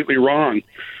completely wrong.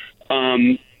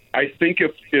 I think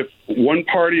if one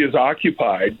party is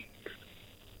occupied,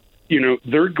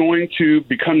 they're going to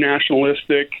become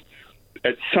nationalistic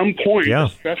at some point,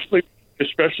 especially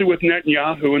with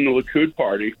Netanyahu and the Likud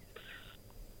party.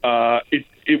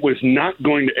 It was not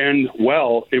going to end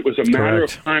well. It was a matter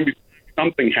of time before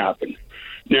something happened.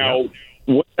 Now,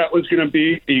 what that was going to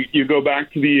be, you go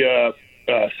back to the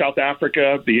South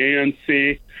Africa, the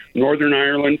ANC, Northern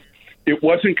Ireland. It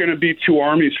wasn't going to be two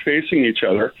armies facing each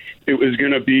other. It was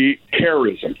going to be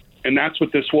terrorism. And that's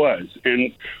what this was.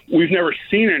 And we've never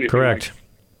seen anything. Correct.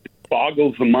 It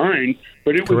boggles the mind,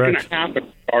 but it was going to happen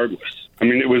regardless. I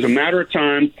mean, it was a matter of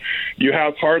time. You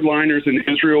have hardliners in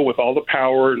Israel with all the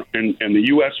power and the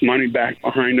U.S. money back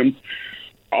behind them.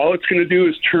 All it's going to do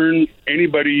is turn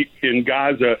anybody in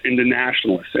Gaza into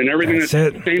nationalists, and everything that's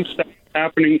the same stuff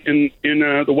happening in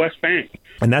the West Bank.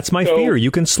 And that's my fear.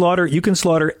 You can slaughter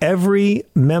every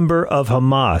member of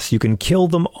Hamas. You can kill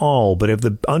them all. But if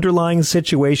the underlying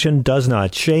situation does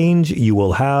not change, you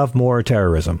will have more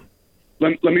terrorism.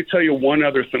 Let me tell you one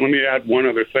other thing. Let me add one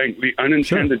other thing. The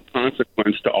unintended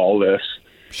consequence to all this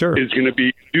is going to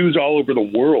be Jews all over the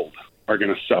world are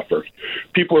going to suffer.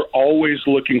 People are always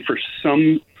looking for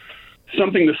something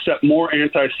to set more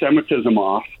anti-Semitism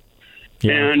off.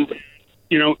 Yeah. And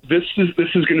this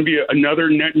is going to be another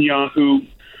Netanyahu,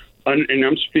 and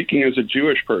I'm speaking as a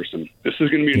Jewish person. This is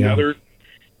going to be another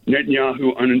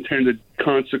Netanyahu unintended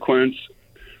consequence.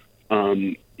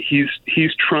 He's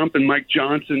Trump and Mike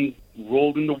Johnson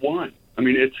rolled into one. I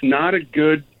mean, it's not a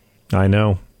good. I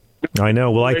know.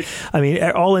 Well, I mean,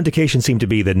 all indications seem to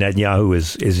be that Netanyahu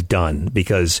is done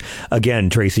because,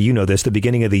 again, Tracy, you know this, the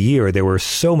beginning of the year, there were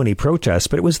so many protests,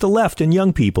 but it was the left and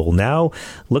young people. Now,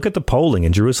 look at the polling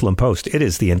in Jerusalem Post. It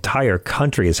is the entire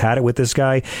country has had it with this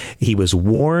guy. He was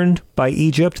warned by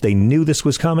Egypt. They knew this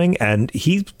was coming, and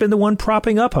he's been the one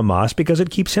propping up Hamas because it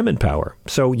keeps him in power.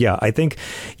 So, yeah, I think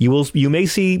you may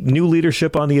see new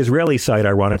leadership on the Israeli side,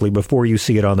 ironically, before you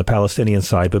see it on the Palestinian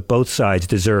side, but both sides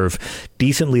deserve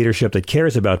decent leadership that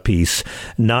cares about peace,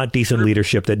 not decent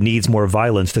leadership that needs more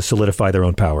violence to solidify their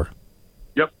own power.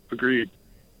 Yep, agreed.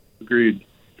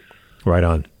 Right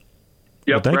on.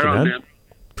 Yep, well, thank you, man.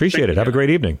 Appreciate it. Have a great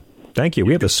evening. Thank you.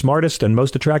 We have the smartest and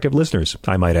most attractive listeners,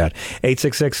 I might add.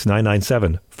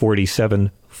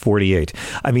 866-997-4748.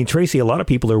 I mean, Tracy, a lot of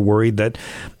people are worried that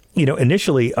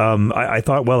initially, I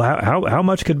thought, well, how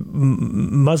much could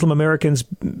Muslim Americans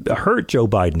hurt Joe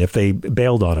Biden if they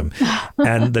bailed on him?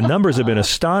 And the numbers have been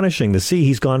astonishing to see.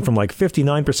 He's gone from like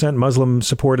 59% Muslim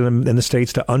support in the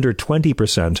States to under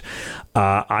 20%.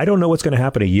 I don't know what's going to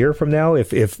happen a year from now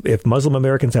if Muslim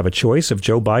Americans have a choice of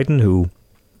Joe Biden, who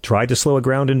tried to slow a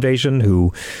ground invasion,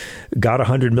 who got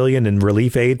 $100 million in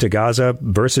relief aid to Gaza,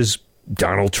 versus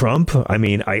Donald Trump. I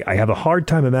mean, I have a hard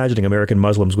time imagining American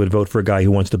Muslims would vote for a guy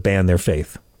who wants to ban their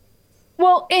faith.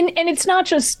 Well, and it's not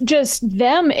just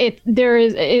them.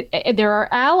 There are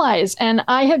allies, and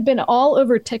I have been all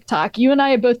over TikTok. You and I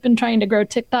have both been trying to grow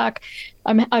TikTok.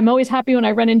 I'm always happy when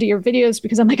I run into your videos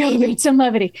because I'm like, oh, great, some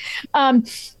levity.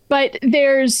 But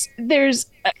there's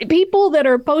people that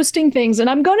are posting things, and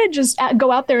I'm going to just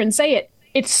go out there and say it.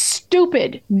 It's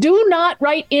stupid. Do not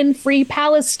write in Free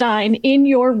Palestine in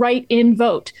your write-in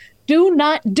vote. Do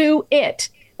not do it.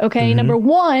 Okay. Mm-hmm. Number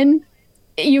one,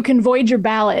 you can void your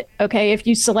ballot. Okay. If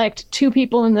you select two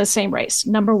people in the same race.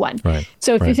 Number one. Right.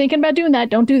 So if you're thinking about doing that,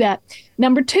 don't do that.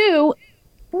 Number two,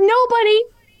 nobody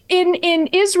in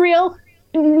Israel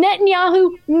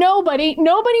Netanyahu, nobody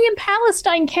in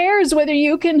Palestine cares whether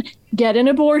you can get an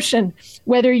abortion,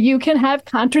 whether you can have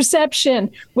contraception,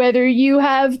 whether you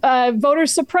have voter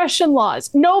suppression laws.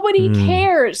 Nobody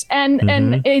cares. And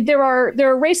there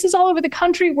are races all over the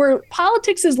country where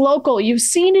politics is local. You've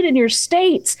seen it in your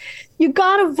states. You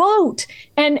got to vote.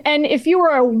 And if you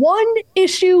are a one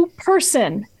issue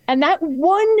person, and that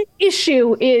one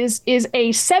issue is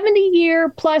a 70-year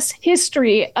plus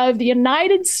history of the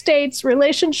United States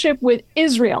relationship with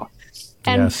Israel.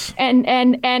 And, yes. and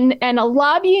a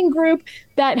lobbying group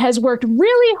that has worked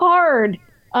really hard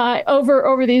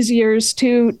over these years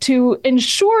to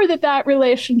ensure that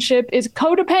relationship is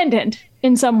codependent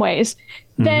in some ways,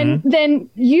 then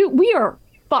we are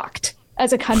fucked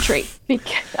as a country.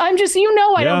 I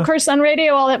don't curse on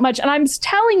radio all that much, and I'm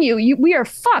telling you, we are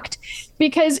fucked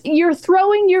because you're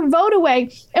throwing your vote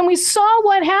away. And we saw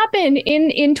what happened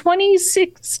in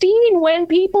 2016 when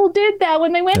people did that,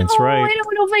 when they went, I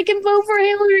don't know if I can vote for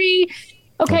Hillary.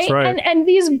 Okay, right. and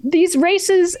these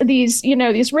races, these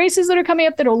races that are coming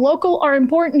up that are local are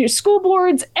important. Your school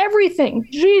boards, everything.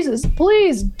 Jesus,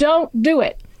 please don't do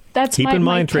it. That's keep in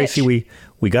mind, Tracy.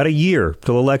 We got a year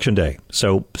till Election Day,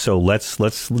 so let's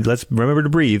remember to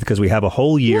breathe because we have a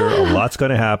whole year. A lot's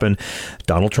going to happen.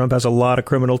 Donald Trump has a lot of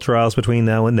criminal trials between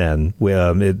now and then.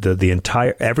 The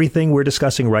entire everything we're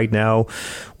discussing right now,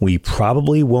 we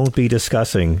probably won't be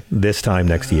discussing this time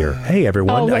next year. Hey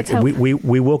everyone,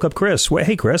 we woke up Chris.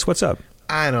 Hey Chris, what's up?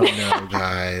 I don't know,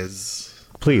 guys.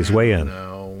 Please weigh in.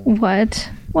 What?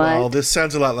 Well, this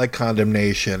sounds a lot like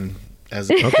condemnation. As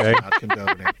not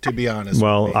condoning, to be honest.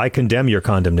 Well, I condemn your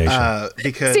condemnation.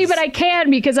 But I can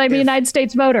because I'm a United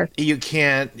States voter. You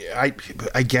can't,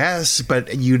 I guess,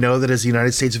 but you know that as a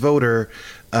United States voter,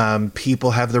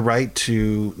 people have the right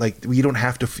to,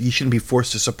 you shouldn't be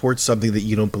forced to support something that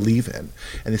you don't believe in.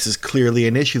 And this is clearly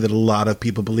an issue that a lot of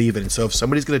people believe in. So if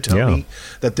somebody's going to tell me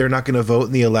that they're not going to vote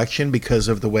in the election because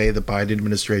of the way the Biden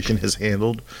administration has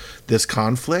handled this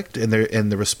conflict and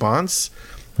the response,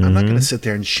 I'm not going to sit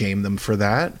there and shame them for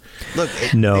that. Look,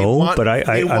 I'm not going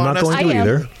to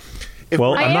either.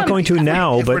 I'm not going to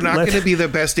now. If we're not going to be the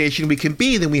best nation we can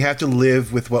be, then we have to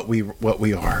live with what we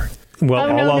are. Well,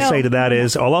 all I'll say to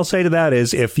that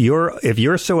is, if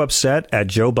you're so upset at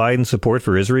Joe Biden's support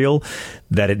for Israel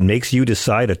that it makes you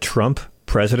decide a Trump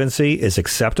presidency is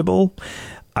acceptable,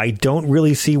 I don't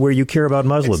really see where you care about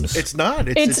Muslims. It's not.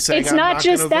 It's saying I'm not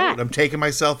just that. Vote. I'm taking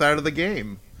myself out of the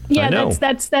game. Yeah,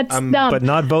 that's dumb. But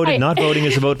not voting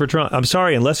is a vote for Trump. I'm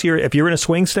sorry, if you're in a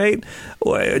swing state,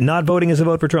 not voting is a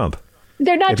vote for Trump.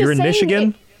 They're not. If you're in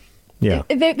Michigan,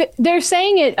 they're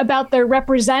saying it about their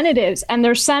representatives and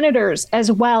their senators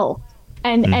as well,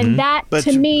 and that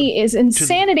to me is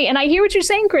insanity. And I hear what you're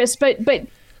saying, Chris, but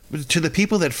to the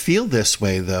people that feel this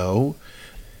way, though,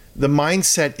 the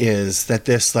mindset is that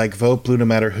this vote blue no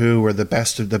matter who, or the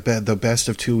best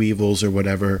of two evils or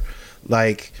whatever,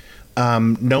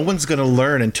 no one's going to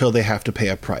learn until they have to pay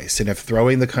a price. And if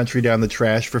throwing the country down the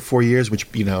trash for 4 years, which,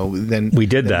 then we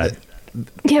did that.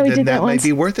 That might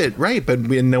be worth it. Right. But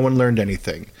no one learned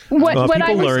anything. People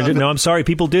learned. No, I'm sorry.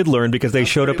 People did learn because they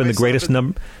showed up in the greatest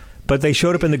number. But they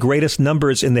showed up in the greatest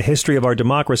numbers in the history of our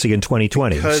democracy in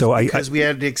 2020. Because we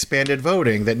had expanded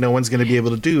voting that no one's going to be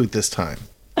able to do at this time.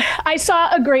 I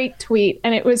saw a great tweet,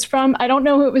 and it was from, I don't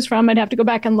know who it was from. I'd have to go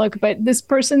back and look. But this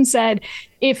person said,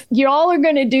 if y'all are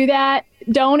going to do that,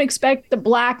 don't expect the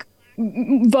black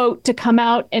vote to come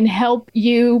out and help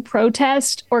you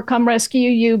protest or come rescue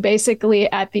you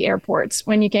basically at the airports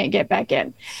when you can't get back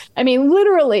in. I mean,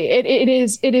 literally, it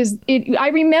is. I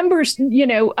remember,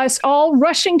 us all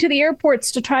rushing to the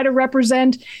airports to try to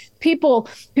represent people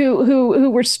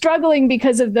who were struggling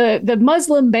because of the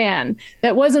Muslim ban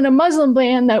that wasn't a Muslim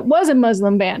ban, that was a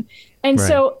Muslim ban. And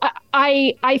so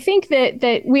I think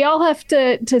that we all have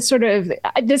to sort of,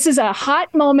 this is a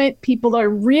hot moment. People are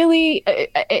really,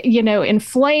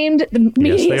 inflamed. The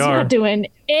media is not doing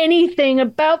anything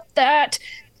about that.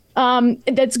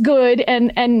 That's good.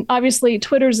 And obviously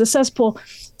Twitter's a cesspool.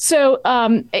 So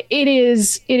it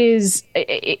is,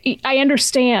 I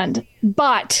understand,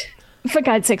 but for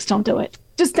God's sakes, don't do it.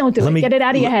 Just don't do it. Get it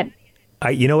out of your head.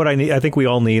 You know what I need? I think we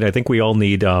all need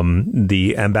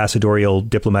the ambassadorial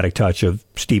diplomatic touch of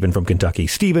Stephen from Kentucky.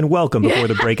 Stephen, welcome before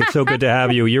the break. It's so good to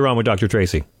have you. You're on with Dr.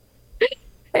 Tracy.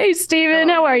 Hey, Stephen,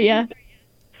 how are you?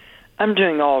 I'm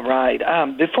doing all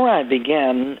right. Before I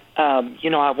begin,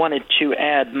 I wanted to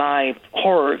add my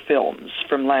horror films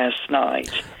from last night.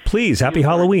 Please, happy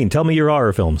Halloween. Tell me your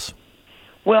horror films.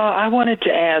 Well, I wanted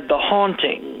to add The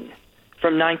Haunting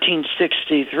from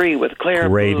 1963 with Claire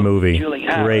Great Bloom, movie. Julie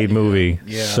Howard. Great movie.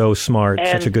 Yeah. So smart.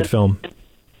 Such a good film.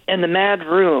 in the Mad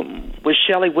Room with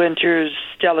Shelley Winters,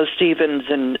 Stella Stevens,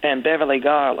 and Beverly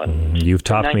Garland. You've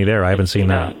topped me there. I haven't seen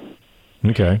that.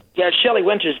 Okay. Yeah, Shelley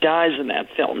Winters dies in that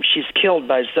film. She's killed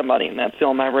by somebody in that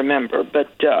film, I remember. But,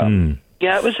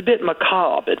 yeah, it was a bit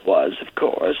macabre, it was, of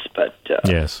course. But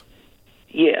yes.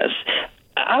 Yes.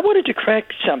 I wanted to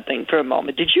correct something for a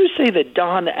moment. Did you say that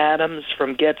Don Adams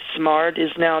from Get Smart is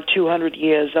now 200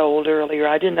 years old earlier?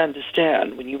 I didn't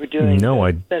understand when you were doing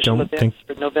special events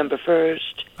for November 1st.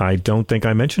 I don't think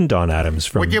I mentioned Don Adams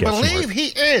from Would you Get believe Smart. he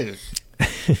is?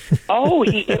 Oh,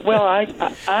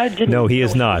 I didn't. No, he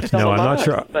is not. No, I'm not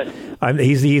sure.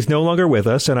 He's no longer with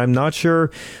us, and I'm not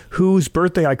sure whose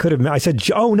birthday I could have. I said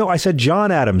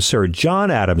John Adams, sir.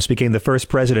 John Adams became the first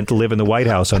president to live in the White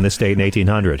House on this date in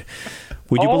 1800.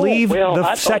 Would you believe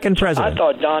the second president? I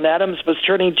thought Don Adams was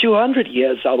turning 200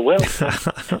 years old. Well,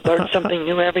 learn something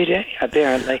new every day,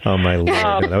 apparently. Oh, my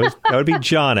Lord. That would be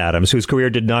John Adams, whose career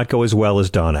did not go as well as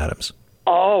Don Adams.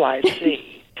 Oh, I see.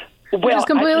 Well, it's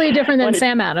completely different than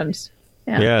Sam Adams.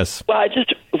 Yeah. Yes. Well, I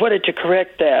just wanted to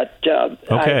correct that.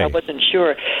 Okay. I wasn't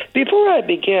sure. Before I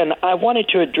begin, I wanted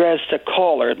to address a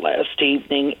caller last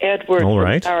evening, Edward All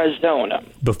right. from Arizona.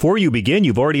 Before you begin,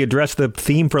 you've already addressed the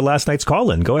theme for last night's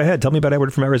call-in. Go ahead. Tell me about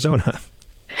Edward from Arizona.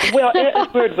 Well,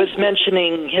 Edward was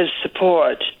mentioning his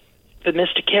support for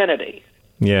Mr. Kennedy.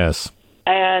 Yes.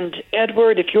 And,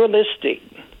 Edward, if you're listening,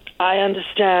 I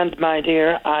understand, my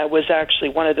dear. I was actually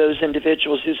one of those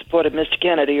individuals who supported Mr.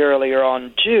 Kennedy earlier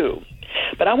on, too.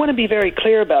 But I want to be very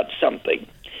clear about something.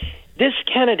 This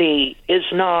Kennedy is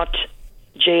not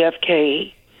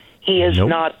JFK. He is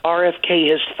not RFK,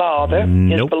 his father,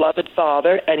 his beloved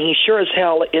father, and he sure as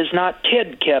hell is not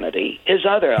Ted Kennedy, his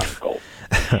other uncle.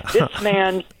 This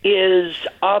man is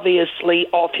obviously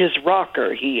off his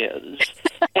rocker, he is.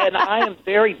 And I am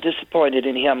very disappointed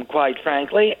in him, quite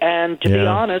frankly. And to be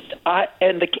honest,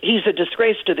 he's a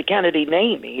disgrace to the Kennedy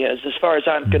name, he is, as far as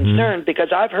I'm concerned,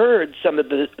 because I've heard some of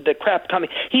the crap coming.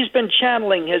 He's been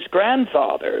channeling his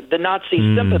grandfather, the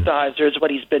Nazi sympathizer, is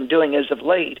what he's been doing as of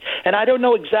late. And I don't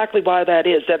know exactly why that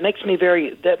is. That makes me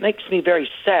very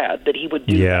sad that he would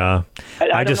do that.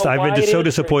 I've been just so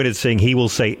disappointed seeing he will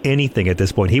say anything at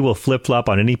this point. He will flip-flop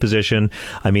on any position.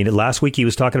 I mean, last week he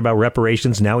was talking about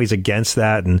reparations. Now he's against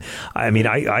that. And I mean,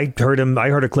 I heard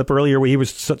a clip earlier where he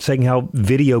was saying how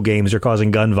video games are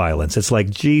causing gun violence. It's like,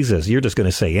 Jesus, you're just going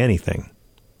to say anything.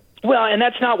 Well, and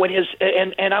that's not what his,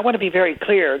 and I want to be very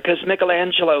clear, because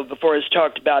Michelangelo before has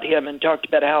talked about him and talked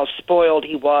about how spoiled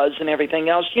he was and everything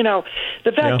else. You know,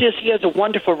 the fact is he has a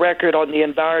wonderful record on the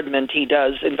environment.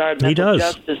 Environmental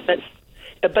justice.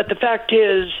 But the fact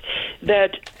is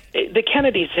that the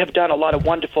Kennedys have done a lot of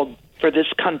wonderful for this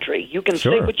country. You can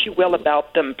say what you will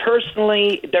about them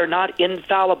personally. They're not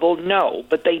infallible, no,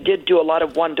 but they did do a lot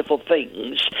of wonderful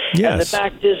things. Yes. And the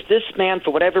fact is, this man, for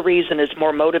whatever reason, is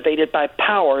more motivated by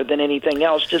power than anything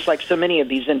else, just like so many of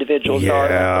these individuals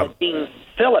are. Dean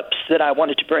Phillips, that I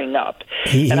wanted to bring up.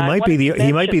 He might be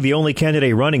the only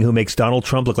candidate running who makes Donald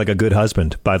Trump look like a good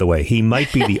husband, by the way. He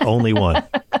might be the only one.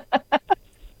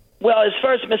 Well, as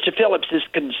far as Mr. Phillips is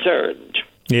concerned,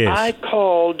 I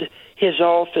called his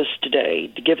office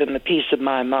today to give him a piece of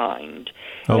my mind.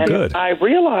 And good. I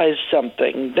realized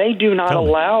something. They do not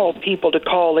allow people to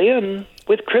call in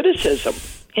with criticism.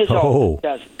 His office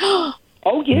doesn't.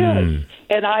 Oh, yes.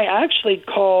 And I actually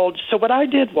called. So what I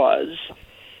did was,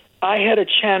 I had a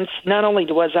chance, not only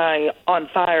was I on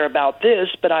fire about this,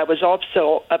 but I was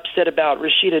also upset about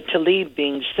Rashida Tlaib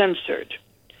being censored.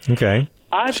 Okay.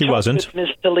 She wasn't. With Ms.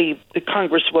 Tlaib, the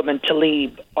Congresswoman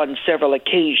Tlaib, on several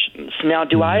occasions. Now,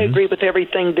 do I agree with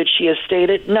everything that she has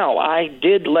stated? No. I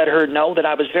did let her know that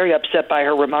I was very upset by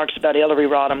her remarks about Hillary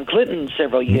Rodham Clinton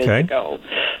several years ago.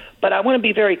 But I want to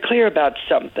be very clear about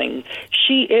something.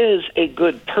 She is a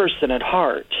good person at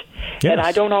heart. Yes. And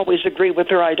I don't always agree with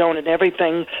her. I don't in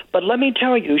everything. But let me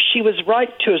tell you, she was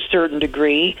right to a certain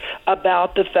degree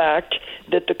about the fact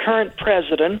that the current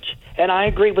president, and I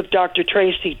agree with Dr.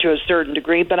 Tracy to a certain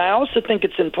degree, but I also think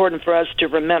it's important for us to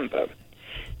remember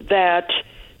that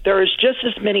there is just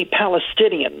as many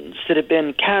Palestinians that have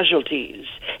been casualties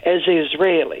as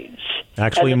Israelis.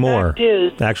 Actually, more.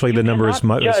 Actually, the number is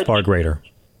far greater.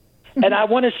 And I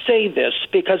want to say this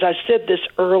because I said this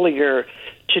earlier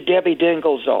to Debbie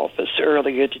Dingell's office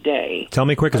earlier today. Tell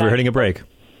me quick, because we're hitting a break.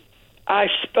 I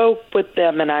spoke with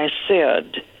them and I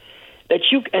said that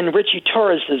and Richie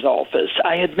Torres's office,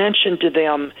 I had mentioned to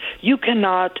them, you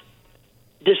cannot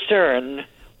discern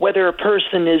whether a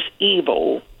person is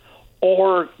evil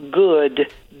or good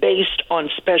based on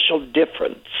special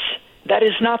difference. That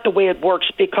is not the way it works,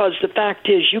 because the fact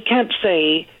is, you can't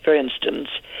say, for instance,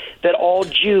 that all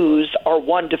Jews are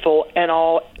wonderful and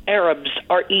all Arabs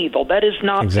are evil. That is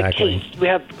not Exactly. the case. We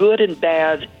have good and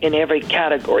bad in every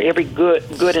category, every good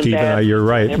and Stephen, bad. you're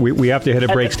right. We have to hit a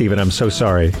break, Stephen. I'm so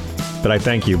sorry. But I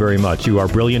thank you very much. You are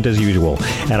brilliant as usual.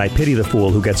 And I pity the fool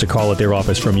who gets a call at their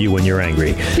office from you when you're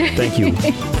angry. Thank you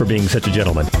for being such a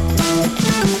gentleman.